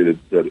frustrated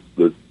that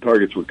the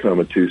targets were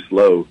coming too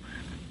slow.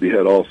 We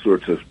had all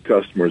sorts of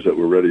customers that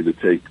were ready to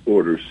take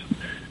orders.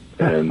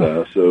 And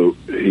so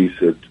he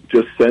said,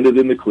 just send it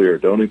in the clear.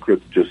 Don't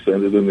encrypt, just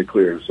send it in the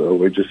clear. So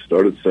we just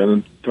started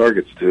sending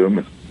targets to him.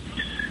 And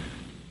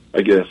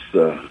I guess,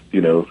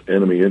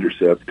 enemy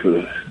intercept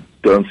could have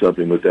done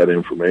something with that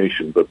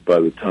information, but by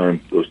the time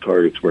those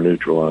targets were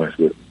neutralized,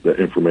 the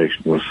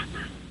information was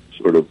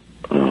sort of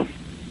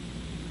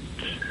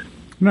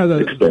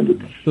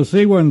expended. The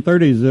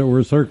C-130s that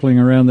were circling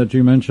around that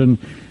you mentioned,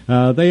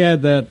 they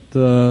had that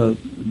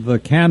the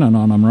cannon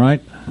on them,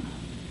 right?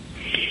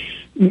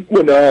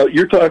 Well,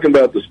 you're talking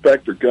about the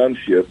Spectre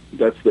gunship.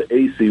 That's the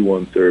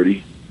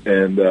AC-130,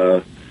 and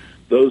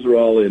those are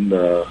all in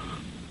the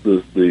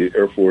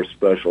Air Force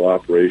Special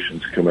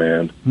Operations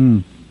Command.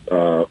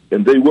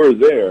 And they were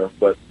there,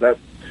 but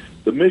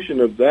the mission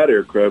of that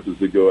aircraft is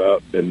to go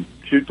out and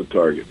shoot the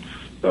targets.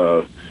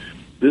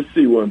 This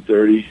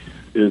C-130,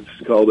 it's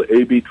called the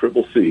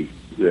ABCCC,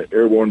 the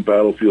Airborne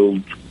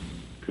Battlefield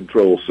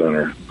Control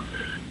Center,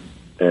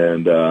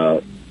 and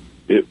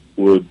it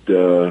would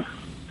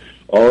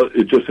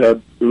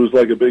it was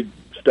like a big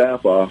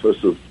staff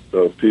office of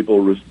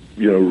people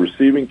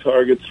receiving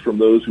targets from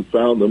those who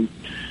found them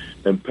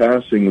and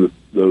passing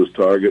those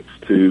targets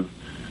to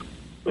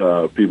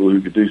people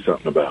who could do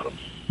something about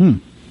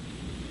them.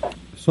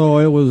 So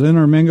it was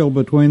intermingled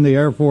between the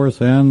Air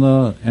Force and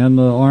the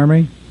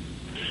Army?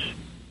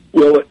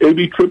 Well,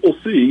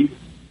 ABCCC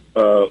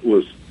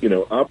was,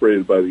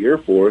 operated by the Air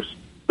Force,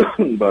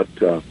 but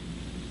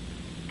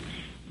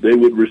they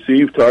would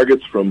receive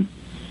targets from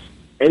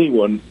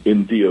anyone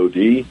in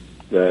DOD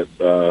that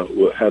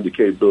had the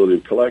capability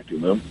of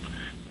collecting them,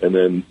 and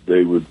then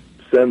they would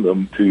send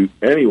them to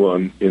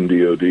anyone in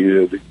DOD that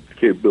had the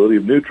capability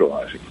of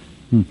neutralizing.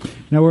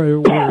 Now,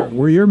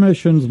 were your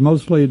missions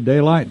mostly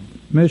daylight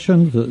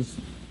missions?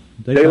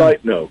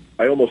 Daylight, no.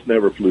 I almost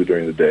never flew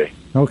during the day.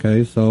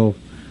 Okay, so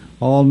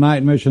all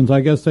night missions.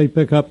 I guess they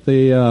pick up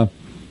the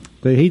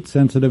heat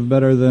sensitive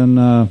better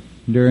than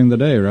during the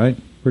day, right?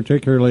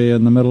 Particularly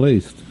in the Middle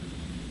East.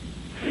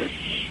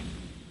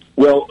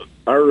 Well,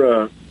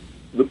 our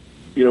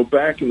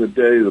back in the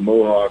day, the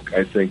Mohawk,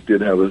 I think,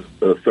 did have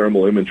a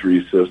thermal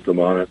imagery system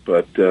on it,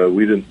 but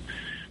we didn't.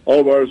 All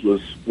of ours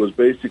was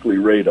basically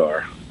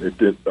radar.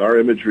 Our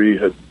imagery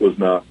was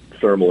not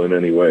thermal in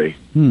any way.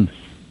 So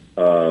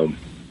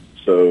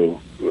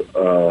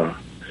it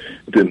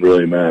didn't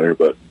really matter.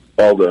 But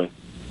all the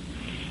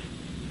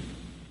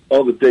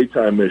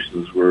daytime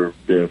missions were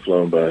being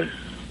flown by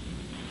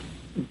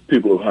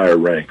people of higher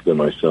rank than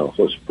myself.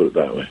 Let's put it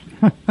that way.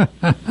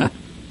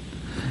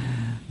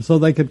 So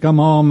they could come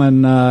home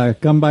and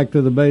come back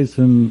to the base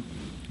and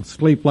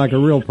sleep like a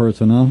real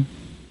person, huh?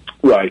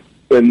 Right.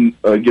 And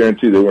I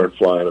guarantee they weren't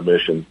flying a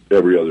mission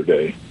every other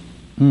day.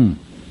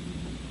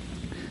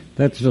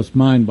 That's just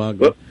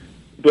mind-boggling.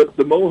 But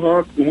the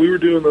Mohawk, when we were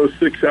doing those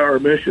 6-hour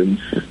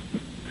missions,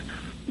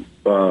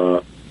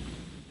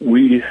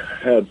 we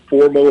had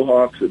 4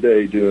 Mohawks a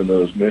day doing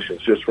those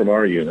missions, just from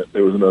our unit.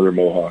 There was another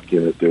Mohawk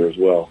unit there as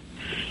well.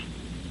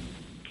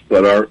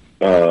 But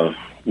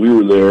we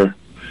were there.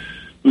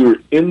 We were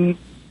in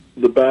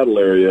the battle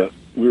area.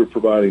 We were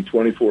providing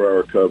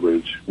 24-hour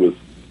coverage with,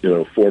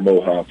 4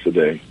 Mohawks a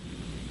day.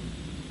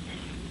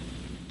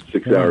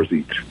 6 hours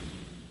each.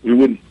 We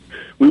wouldn't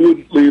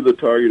leave the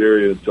target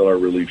area until our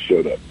relief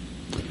showed up.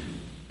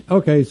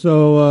 Okay,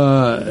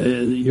 so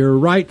your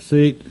right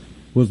seat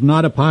was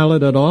not a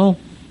pilot at all?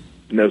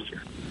 No,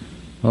 sir.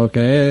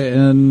 Okay,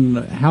 and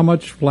how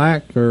much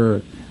flak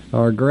or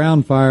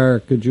ground fire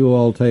could you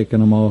all take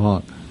in a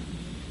Mohawk?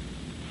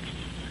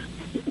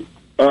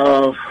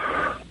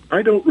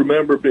 I don't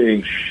remember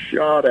being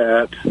shot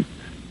at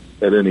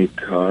any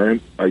time.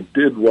 I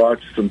did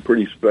watch some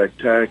pretty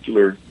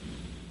spectacular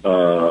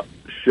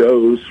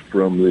shows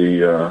from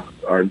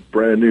our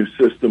brand new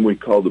system we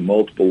call the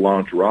multiple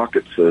launch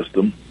rocket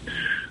system.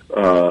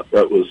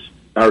 That was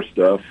our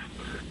stuff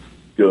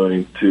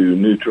going to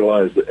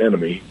neutralize the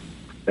enemy,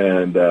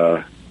 and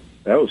that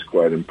was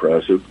quite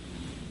impressive.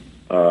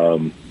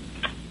 As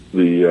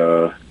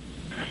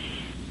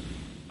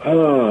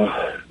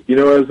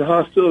the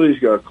hostilities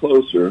got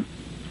closer,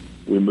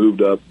 we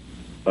moved up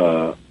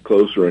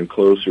closer and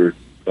closer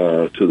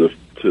to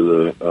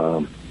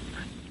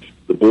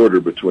the border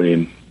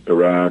between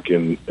Iraq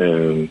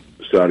and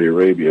Saudi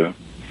Arabia,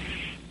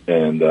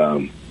 and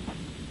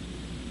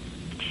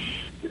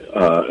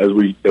as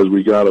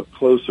we got up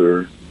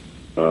closer,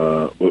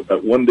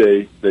 one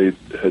day they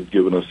had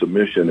given us a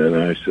mission, and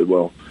I said,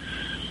 "Well,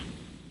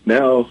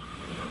 now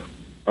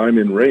I'm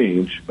in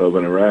range of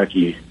an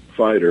Iraqi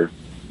fighter,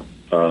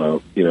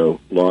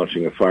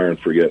 launching a fire and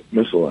forget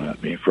missile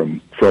at me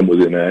from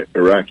within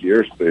Iraqi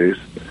airspace."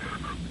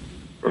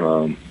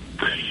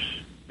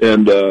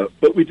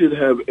 But we did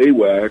have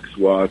AWACS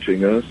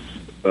watching us.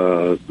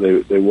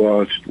 They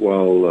watched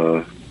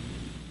while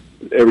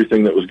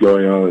everything that was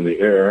going on in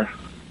the air,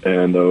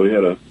 and we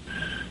had a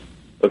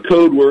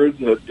code word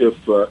that if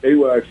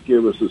AWACS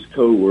gave us this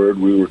code word,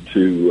 we were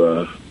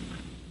to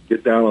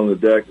get down on the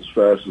deck as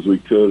fast as we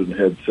could and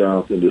head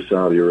south into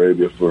Saudi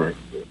Arabia for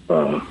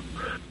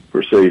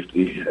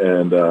safety.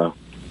 And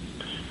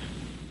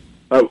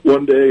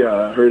one day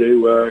I heard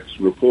AWACS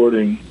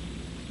reporting,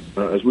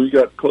 as we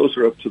got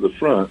closer up to the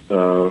front,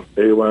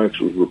 AWACS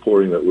was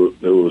reporting that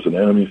there was an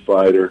enemy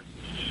fighter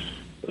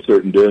a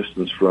certain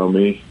distance from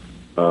me,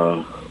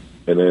 and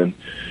then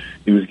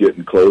he was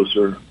getting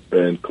closer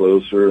and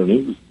closer, and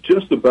he was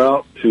just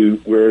about to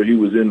where he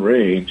was in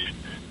range,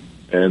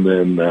 and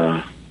then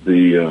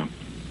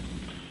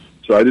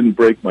so I didn't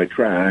break my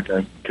track.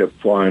 I kept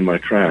flying my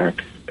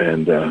track,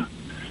 and then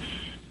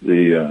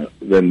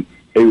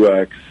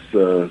AWACS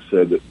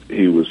said that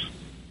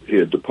he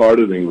had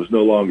departed and he was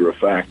no longer a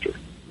factor.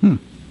 I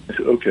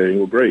said, okay,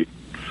 well, great.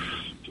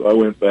 So I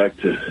went back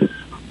to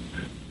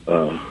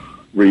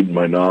reading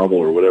my novel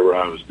or whatever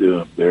I was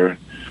doing up there. A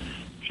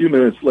few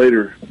minutes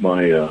later,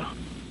 my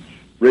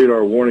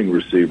radar warning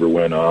receiver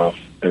went off,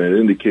 and it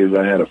indicated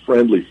I had a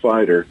friendly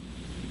fighter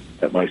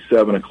at my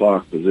 7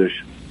 o'clock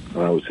position.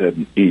 I was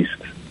heading east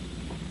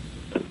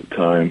at the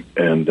time,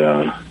 and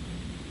I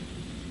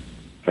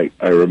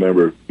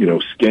remember,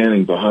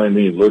 scanning behind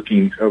me and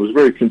looking. I was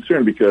very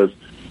concerned because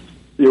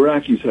the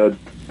Iraqis had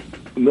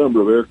a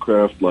number of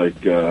aircraft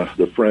like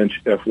the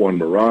French F-1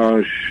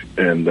 Mirage,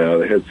 and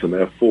they had some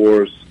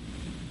F-4s,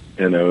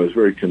 and I was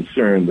very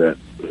concerned that,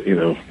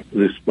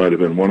 this might have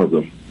been one of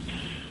them.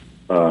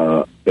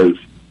 As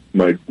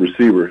my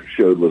receiver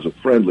showed was a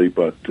friendly,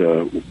 but,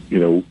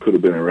 could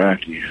have been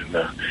Iraqi.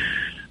 And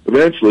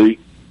eventually,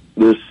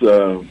 this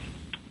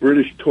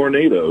British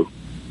Tornado,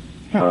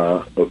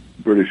 a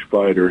British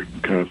fighter,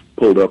 kind of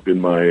pulled up in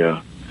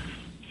my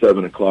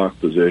 7 o'clock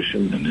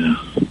position, and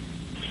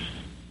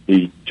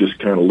he just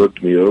kind of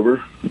looked me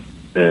over,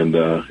 and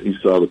he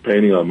saw the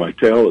painting on my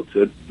tail that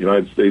said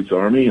United States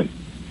Army, and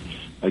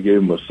I gave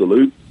him a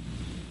salute.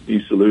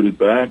 He saluted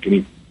back, and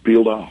he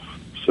peeled off.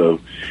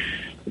 So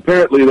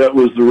apparently that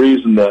was the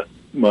reason that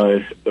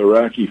my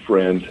Iraqi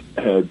friend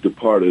had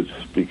departed,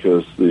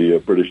 because the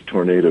British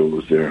Tornado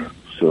was there.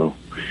 So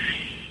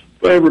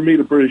if I ever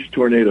meet a British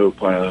Tornado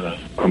pilot,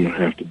 I'm going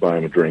to have to buy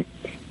him a drink.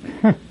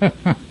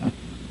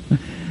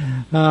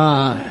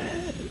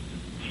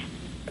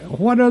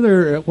 What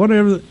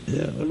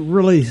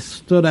really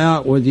stood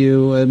out with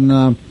you?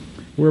 And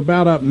we're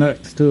about up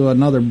next to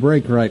another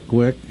break right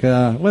quick.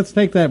 Let's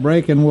take that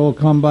break, and we'll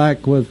come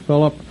back with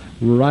Philip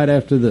right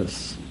after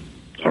this.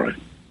 All right.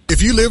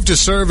 If you live to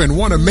serve and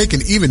want to make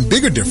an even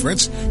bigger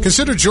difference,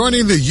 consider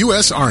joining the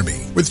U.S. Army.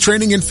 With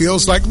training in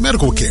fields like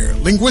medical care,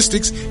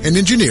 linguistics, and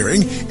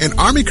engineering, an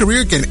Army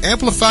career can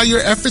amplify your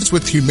efforts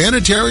with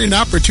humanitarian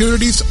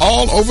opportunities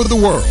all over the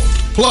world.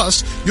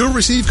 Plus, you'll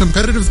receive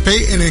competitive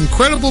pay and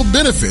incredible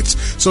benefits,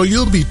 so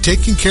you'll be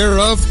taken care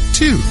of,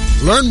 too.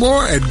 Learn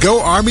more at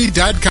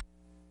GoArmy.com.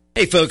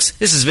 Hey folks,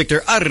 this is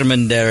Victor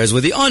Armendariz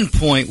with the On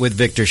Point with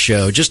Victor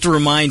show. Just to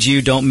remind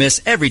you, don't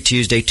miss every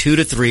Tuesday 2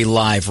 to 3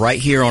 live right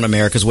here on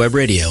America's Web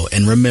Radio.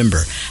 And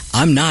remember,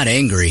 I'm not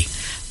angry,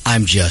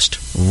 I'm just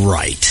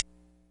right.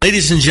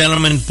 Ladies and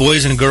gentlemen,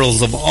 boys and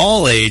girls of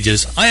all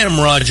ages, I am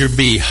Roger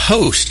B.,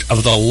 host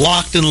of the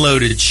Locked and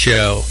Loaded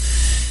show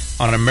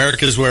on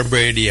America's Web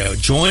Radio.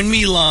 Join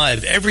me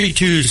live every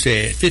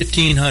Tuesday at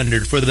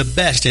 1500 for the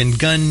best in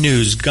gun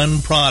news, gun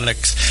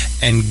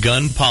products, and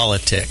gun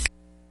politics.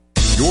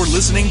 You're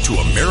listening to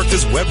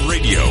America's Web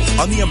Radio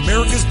on the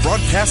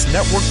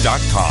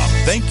AmericasBroadcastNetwork.com.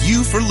 Thank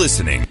you for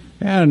listening.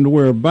 And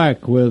we're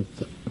back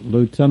with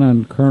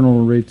Lieutenant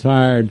Colonel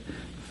retired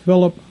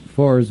Philip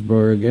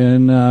Forsberg.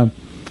 And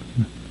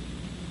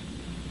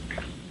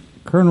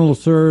Colonel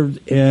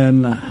served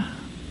in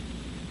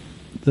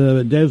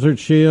the Desert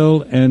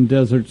Shield and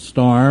Desert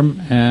Storm,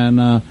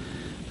 and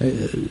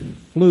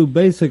flew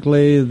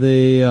basically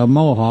the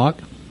Mohawk,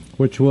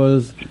 which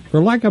was, for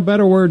lack of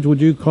better words,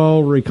 would you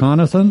call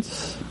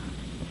reconnaissance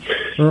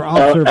or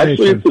observation?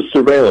 Actually, it's a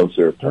surveillance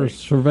airplane. Or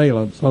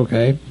surveillance,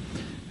 okay.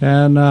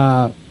 And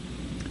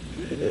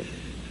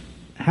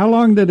how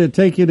long did it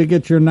take you to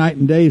get your night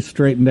and day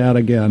straightened out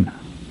again?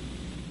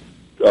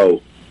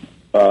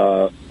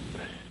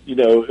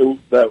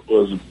 That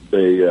was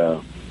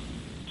a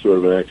sort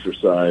of an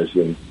exercise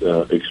in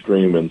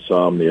extreme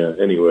insomnia.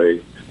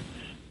 Anyway,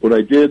 when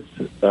I did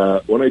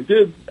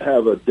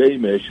have a day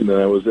mission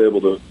and I was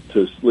able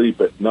to sleep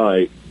at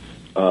night,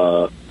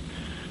 as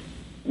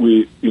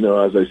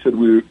I said,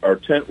 our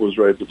tent was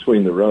right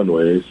between the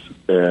runways,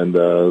 and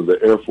the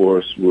Air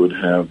Force would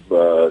have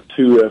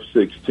 2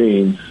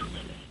 F-16s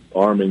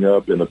arming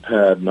up in a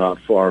pad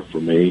not far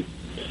from me.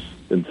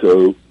 And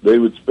so they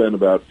would spend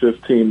about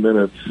 15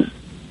 minutes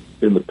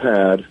in the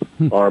pad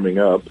arming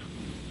up,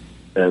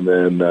 and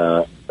then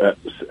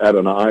at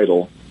an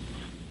idle,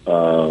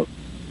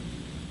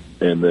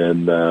 and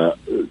then,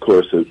 of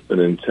course, an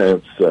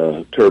intense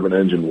turbine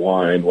engine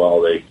whine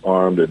while they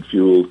armed and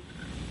fueled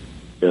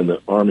in the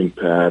arming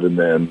pad, and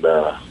then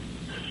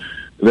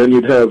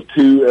you'd have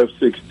 2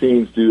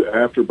 F-16s do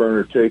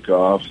afterburner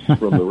takeoffs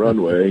from the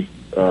runway,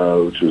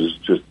 which was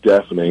just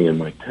deafening in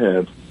my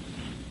tent.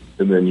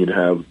 And then you'd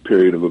have a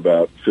period of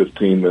about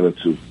 15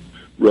 minutes of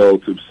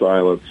relative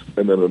silence,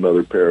 and then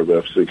another pair of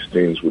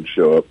F-16s would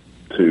show up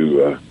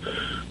to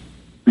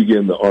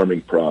begin the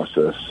arming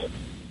process.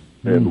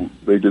 And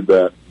they did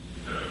that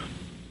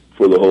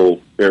for the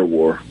whole air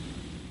war,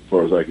 as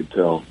far as I could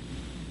tell.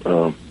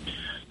 So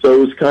it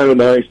was kind of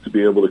nice to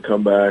be able to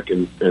come back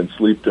and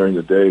sleep during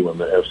the day when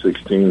the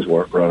F-16s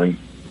weren't running.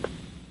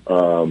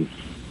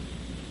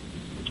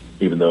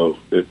 Even though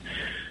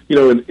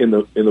in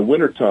the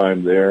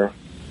wintertime there,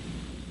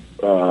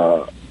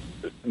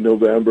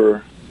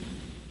 November,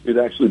 it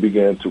actually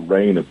began to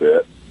rain a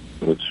bit,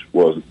 which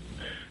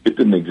it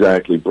didn't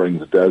exactly bring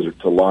the desert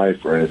to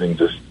life or anything,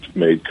 just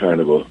made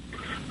kind of a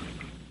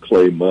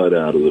clay mud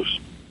out of the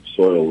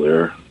soil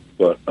there.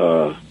 But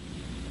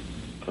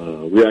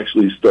we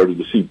actually started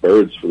to see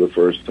birds for the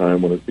first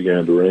time when it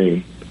began to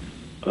rain.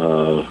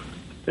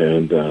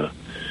 And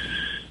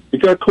it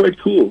got quite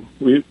cool.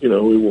 We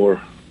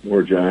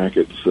wore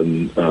jackets,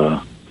 and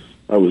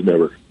I was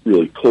never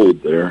really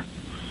cold there.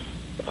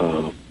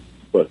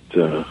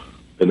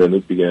 And then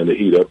it began to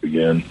heat up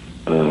again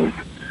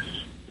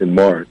in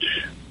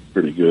March,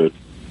 pretty good.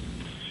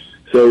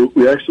 So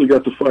we actually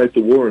got to fight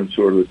the war in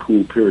sort of the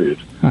cool period.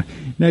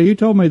 Now, you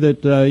told me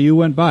that you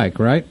went back,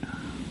 right?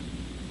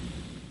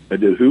 I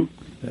did who?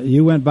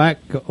 You went back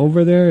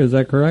over there, is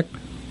that correct?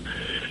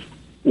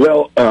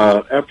 Well,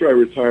 after I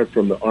retired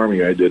from the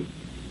Army, I did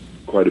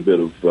quite a bit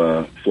of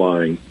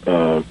flying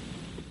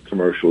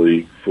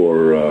commercially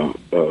for a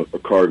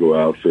cargo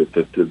outfit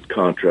that did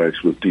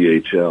contracts with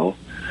DHL.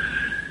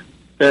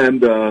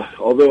 And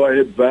although I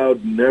had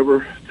vowed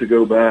never to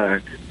go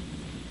back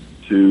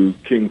to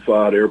King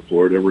Fahd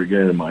Airport ever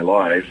again in my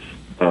life,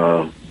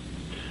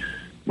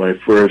 my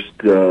first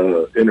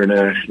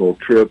international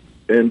trip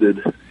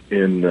ended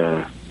in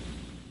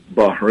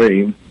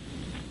Bahrain,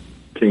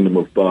 Kingdom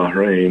of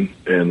Bahrain,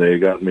 and they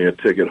got me a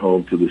ticket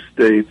home to the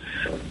States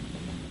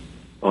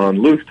on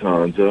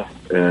Lufthansa,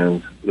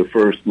 and the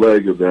first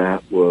leg of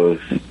that was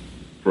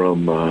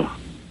from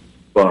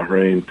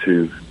Bahrain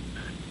to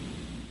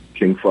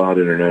King Fahd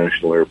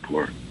International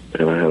Airport,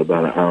 and I had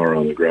about an hour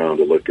on the ground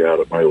to look out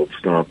at my old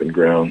stomping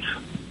grounds.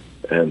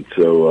 And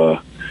so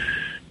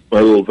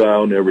my little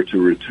vow never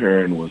to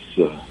return was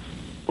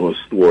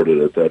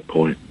thwarted at that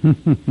point.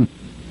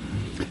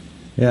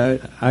 Yeah,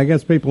 I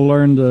guess people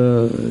learned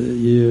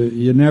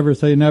you never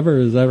say never.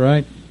 Is that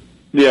right?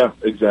 Yeah,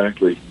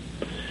 exactly.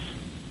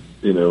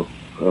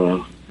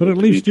 But at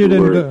least you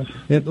didn't.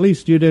 At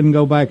least you didn't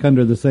go back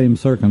under the same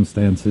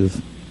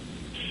circumstances.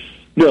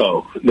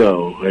 No,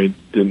 I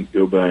didn't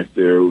go back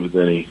there with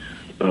any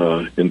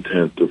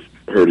intent of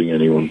hurting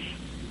anyone.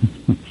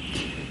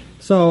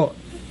 So,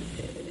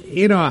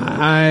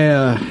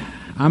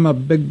 I'm a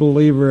big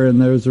believer in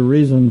there's a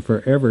reason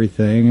for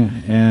everything,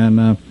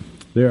 and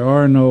there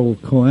are no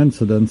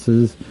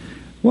coincidences.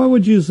 What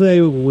would you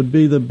say would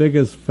be the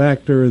biggest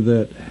factor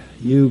that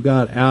you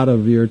got out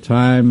of your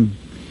time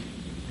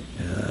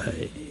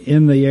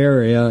in the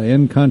area,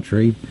 in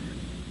country,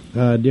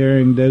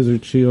 during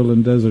Desert Shield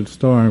and Desert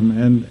Storm?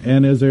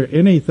 And is there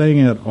anything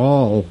at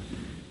all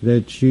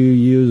that you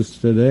use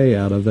today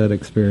out of that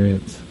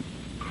experience?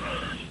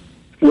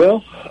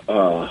 Well,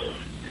 I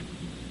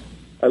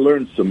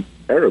learned some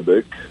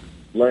Arabic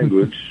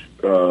language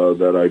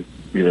that I,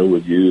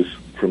 would use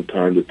from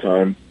time to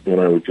time when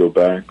I would go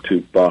back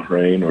to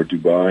Bahrain or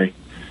Dubai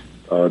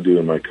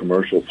doing my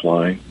commercial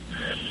flying,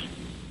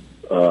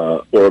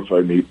 or if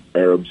I meet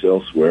Arabs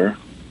elsewhere,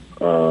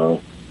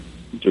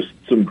 just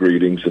some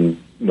greetings and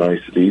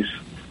niceties.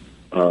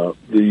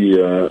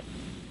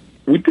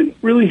 We didn't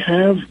really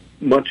have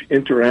much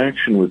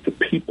interaction with the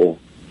people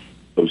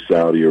of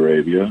Saudi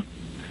Arabia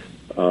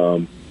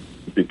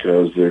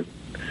because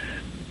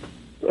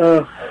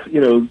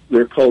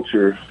their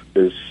culture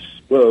is,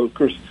 well, of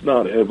course, it's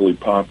not a heavily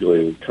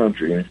populated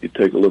country. And if you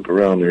take a look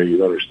around there,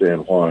 you'd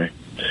understand why.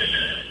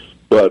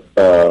 But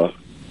they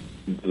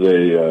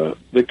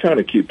kind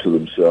of keep to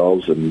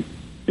themselves, and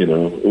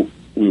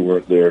we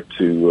weren't there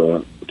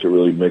to to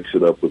really mix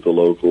it up with the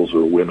locals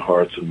or win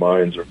hearts and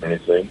minds or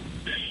anything.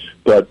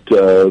 But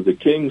the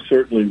king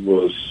certainly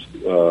was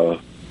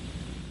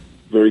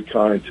very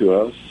kind to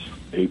us.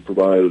 He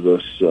provided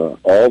us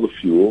all the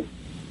fuel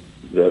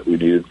that we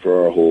needed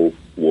for our whole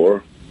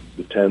war.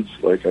 The tents,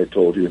 like I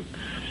told you,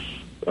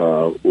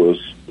 was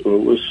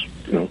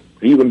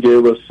he even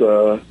gave us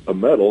a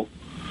medal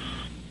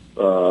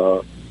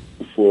for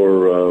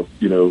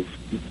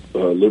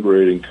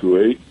liberating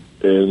Kuwait,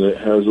 and it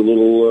has a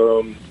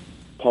little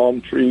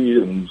palm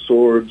tree and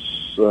swords,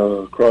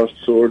 crossed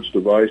swords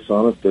device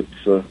on it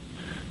that's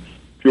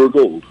pure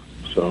gold.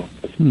 So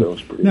I think that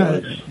was pretty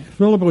nice.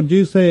 Philip, would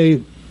you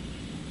say,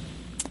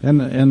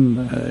 and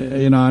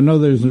I know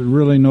there's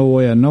really no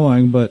way of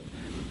knowing, but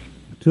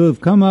to have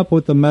come up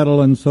with the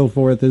medal and so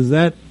forth, is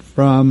that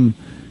from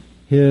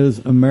his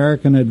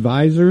American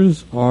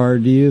advisors, or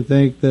do you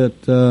think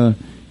that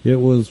it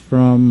was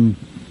from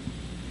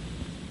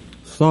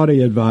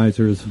Saudi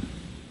advisors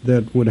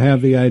that would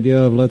have the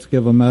idea of let's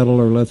give a medal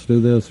or let's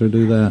do this or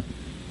do that?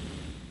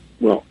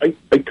 Well, I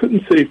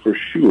couldn't say for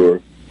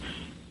sure,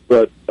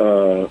 but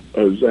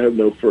as I have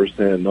no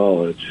first-hand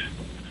knowledge.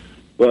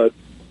 But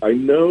I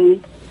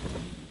know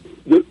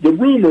the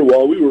rumor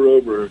while we were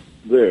over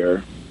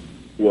there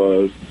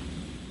was,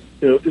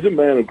 is a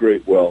man of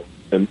great wealth,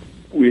 and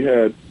we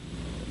had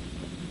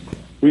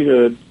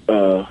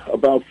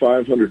about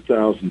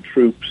 500,000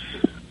 troops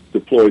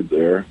deployed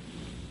there,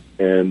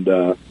 and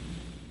the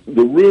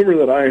rumor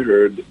that I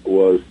heard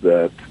was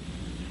that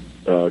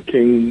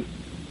King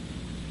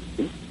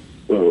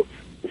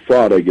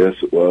Fuad, I guess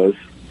it was,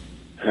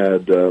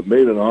 had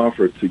made an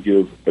offer to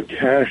give a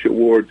cash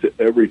award to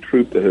every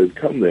troop that had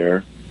come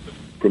there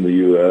from the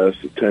U.S.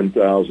 of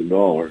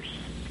 $10,000.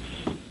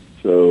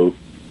 So,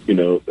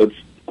 that's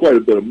quite a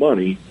bit of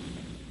money,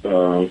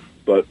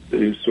 but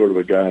he's sort of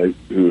a guy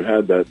who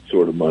had that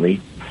sort of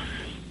money.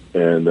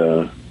 And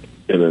then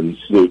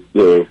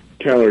the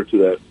counter to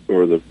that,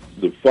 or the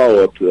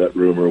follow-up to that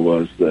rumor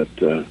was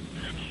that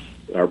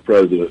our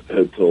president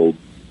had told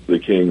the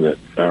king that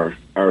our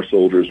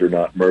soldiers are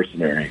not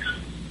mercenaries.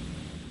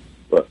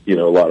 But, a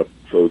lot of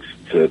folks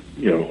said,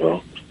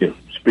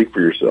 speak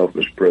for yourself,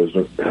 Mr.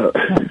 President.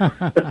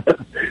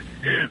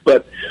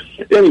 But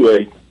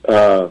anyway,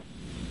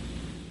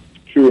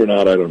 true or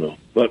not, I don't know.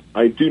 But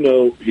I do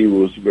know he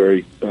was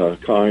very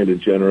kind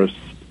and generous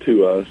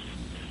to us,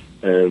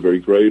 and very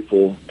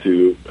grateful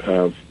to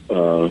have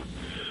a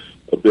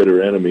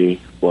bitter enemy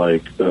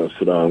like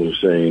Saddam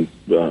Hussein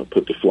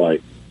put to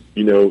flight.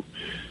 Saddam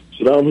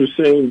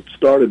Hussein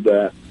started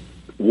that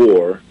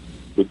war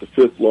with the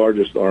 5th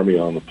largest army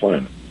on the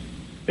planet,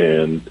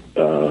 and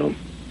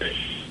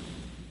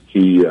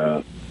he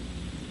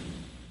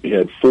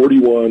had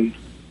 41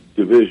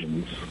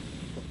 divisions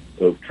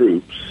of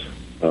troops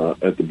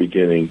at the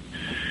beginning,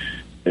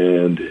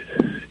 and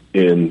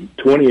in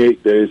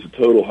 28 days of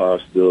total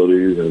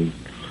hostilities, and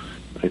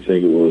I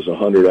think it was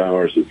 100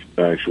 hours of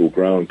actual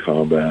ground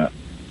combat,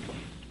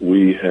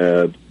 we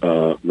had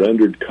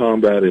rendered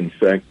combat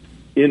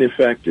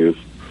ineffective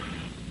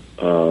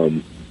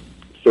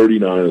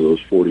 39 of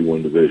those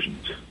 41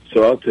 divisions.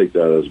 So I'll take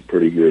that as a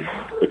pretty good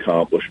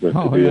accomplishment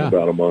to do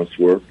about a month's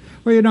work.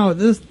 Well,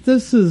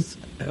 this is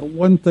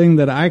one thing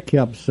that I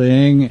kept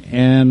saying,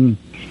 and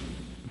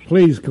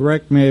please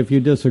correct me if you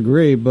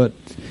disagree, but,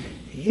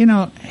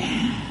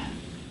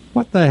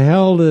 what the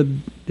hell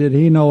did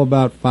he know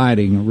about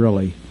fighting,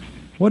 really?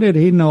 What did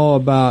he know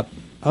about,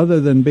 other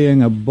than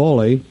being a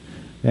bully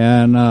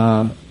and,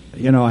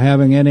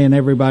 having any and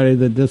everybody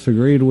that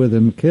disagreed with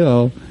him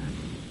killed?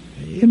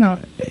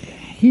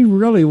 He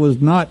really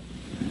was not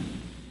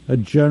a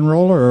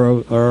general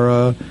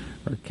or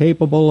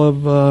capable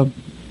of,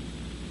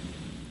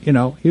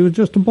 he was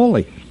just a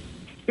bully.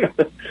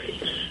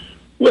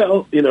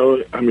 Well, he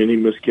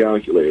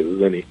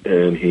miscalculated,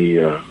 and he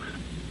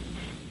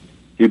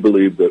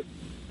believed that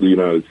the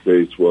United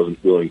States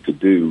wasn't willing to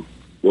do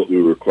what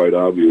we were quite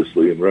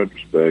obviously, in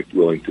retrospect,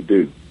 willing to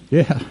do.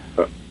 Yeah.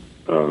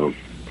 And,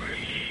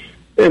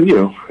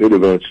 it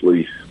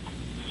eventually,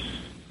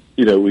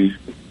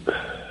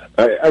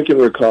 I can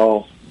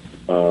recall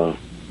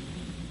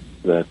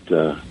that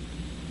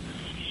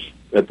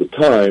at the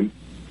time,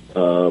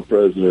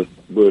 President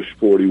Bush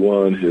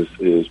 41,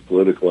 his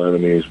political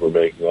enemies were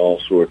making all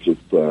sorts of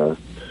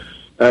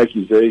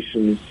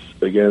accusations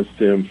against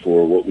him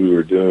for what we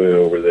were doing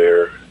over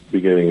there,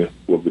 beginning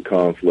of the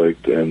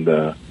conflict, and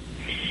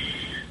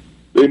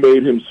they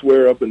made him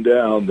swear up and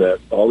down that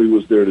all he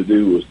was there to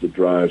do was to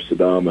drive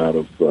Saddam out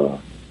of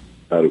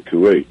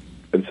Kuwait.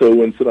 And so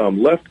when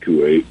Saddam left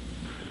Kuwait,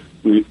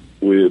 we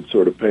had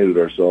sort of painted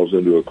ourselves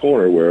into a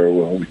corner where,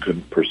 we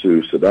couldn't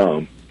pursue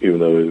Saddam, even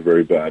though he was a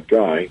very bad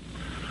guy.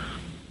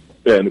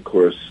 And, of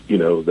course,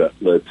 that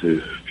led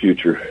to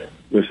future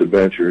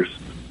misadventures.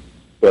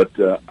 But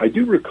I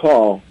do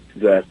recall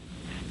that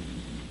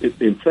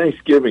in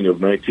Thanksgiving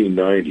of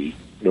 1990,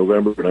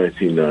 November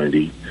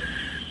 1990,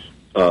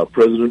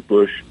 President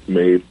Bush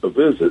made a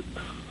visit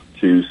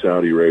to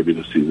Saudi Arabia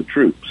to see the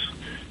troops.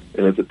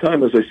 And at the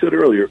time, as I said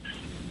earlier,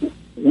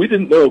 we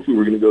didn't know if we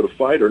were going to go to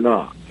fight or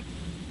not.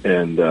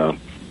 And so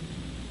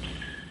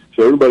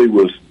everybody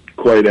was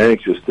quite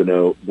anxious to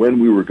know when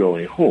we were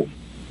going home.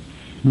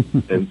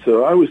 And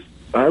so I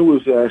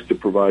was asked to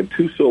provide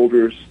two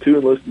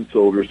enlisted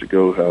soldiers, to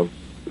go have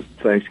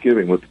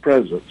Thanksgiving with the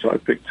president. So I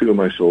picked two of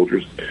my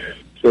soldiers,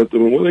 sent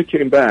them, and when they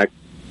came back,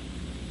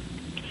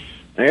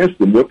 I asked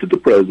them, what did the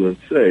president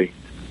say?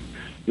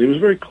 And he was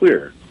very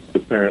clear.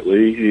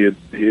 Apparently, he had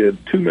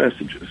two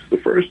messages. The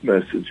first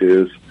message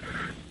is,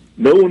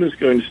 no one is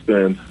going to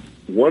spend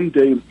one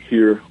day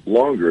here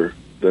longer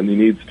than he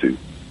needs to.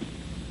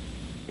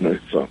 And I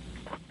thought,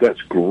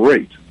 that's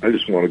great. I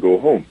just want to go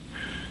home.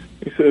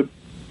 I said,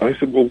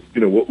 well,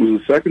 what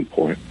was the second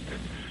point?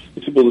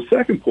 He said, well, the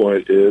second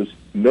point is,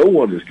 no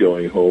one is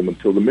going home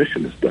until the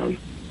mission is done.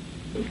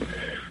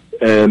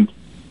 And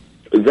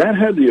that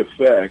had the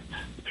effect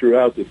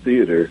throughout the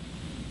theater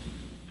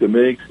to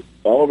make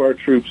all of our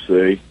troops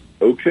say,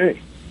 okay,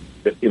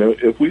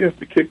 if we have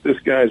to kick this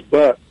guy's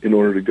butt in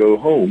order to go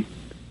home,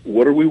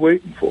 what are we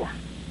waiting for?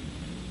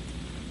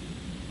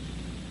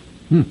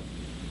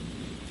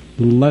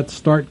 Let's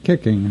start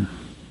kicking.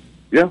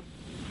 Yeah.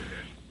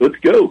 Let's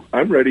go.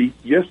 I'm ready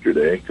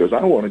yesterday because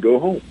I want to go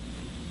home.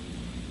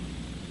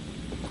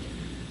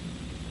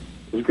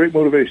 It was a great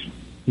motivation.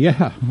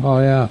 Yeah. Oh,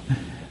 yeah.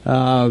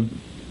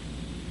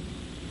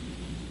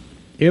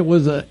 It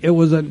was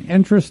an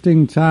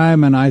interesting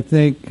time, and I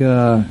think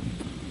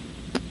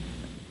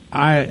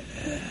I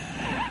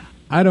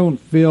don't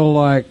feel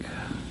like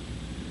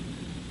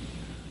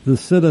the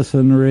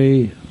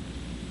citizenry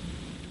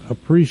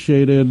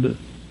appreciated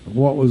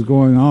what was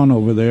going on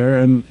over there,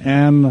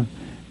 and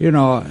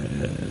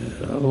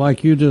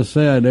like you just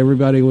said,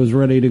 everybody was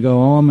ready to go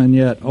home, and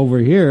yet over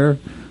here,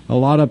 a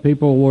lot of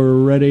people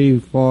were ready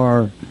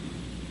for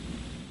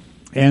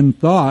and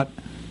thought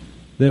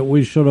that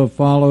we should have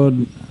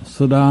followed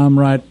Saddam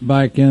right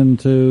back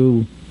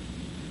into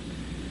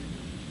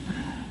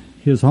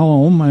his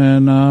home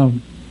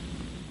and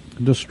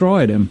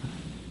destroyed him.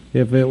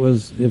 If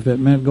it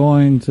meant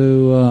going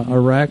to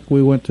Iraq,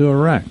 we went to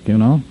Iraq,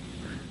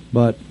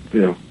 but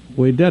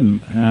we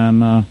didn't.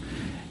 And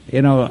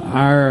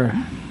our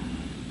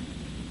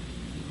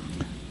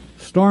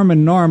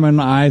Stormin' Norman,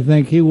 I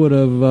think he would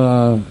have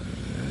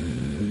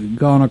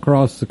gone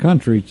across the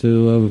country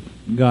to have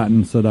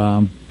gotten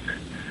Saddam.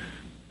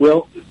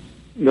 Well,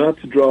 not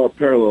to draw a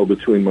parallel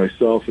between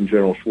myself and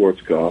General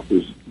Schwarzkopf,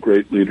 who's a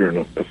great leader and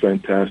a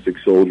fantastic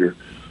soldier,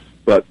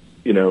 but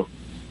he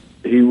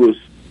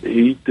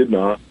did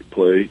not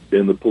play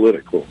in the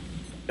political,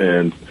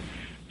 and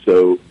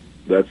so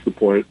that's the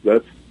point.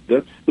 That's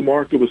the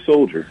mark of a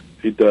soldier.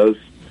 He does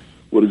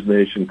what his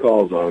nation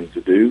calls on him to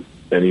do,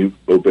 and he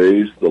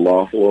obeys the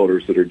lawful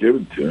orders that are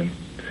given to him,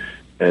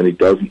 and he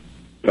doesn't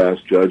pass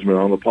judgment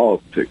on the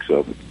politics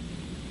of it.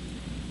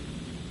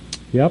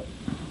 Yep.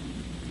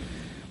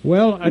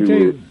 Well,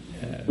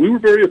 we were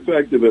very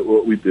effective at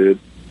what we did.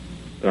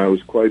 I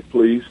was quite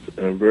pleased,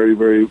 and very,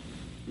 very,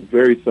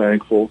 very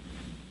thankful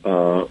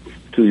to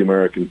the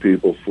American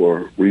people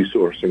for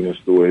resourcing us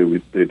the way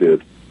they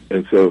did.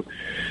 And so,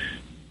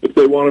 if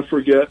they want to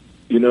forget,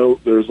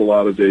 there's a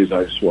lot of days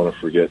I just want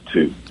to forget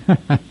too.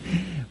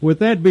 With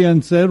that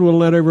being said, we'll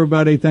let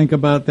everybody think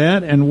about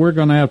that, and we're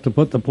going to have to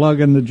put the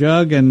plug in the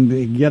jug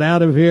and get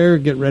out of here,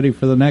 get ready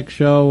for the next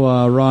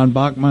show. Ron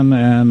Bachman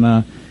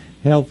and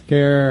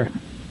healthcare,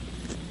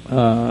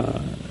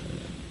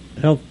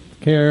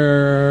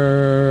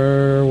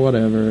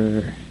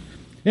 whatever.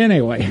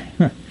 Anyway,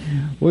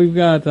 we've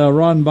got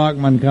Ron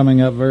Bachman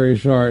coming up very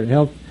short.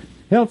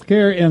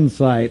 Healthcare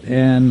Insight,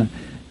 and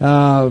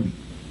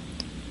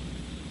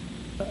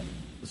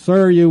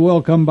sir, you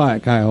will come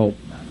back, I hope.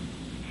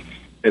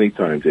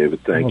 Anytime,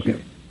 David. Thank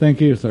you. Thank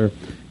you, sir.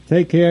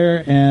 Take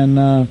care,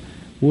 and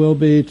we'll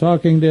be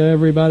talking to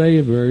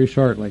everybody very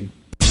shortly.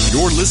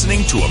 You're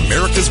listening to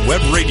America's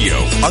Web Radio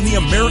on the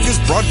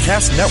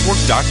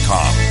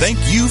AmericasBroadcastNetwork.com. Thank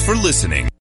you for listening.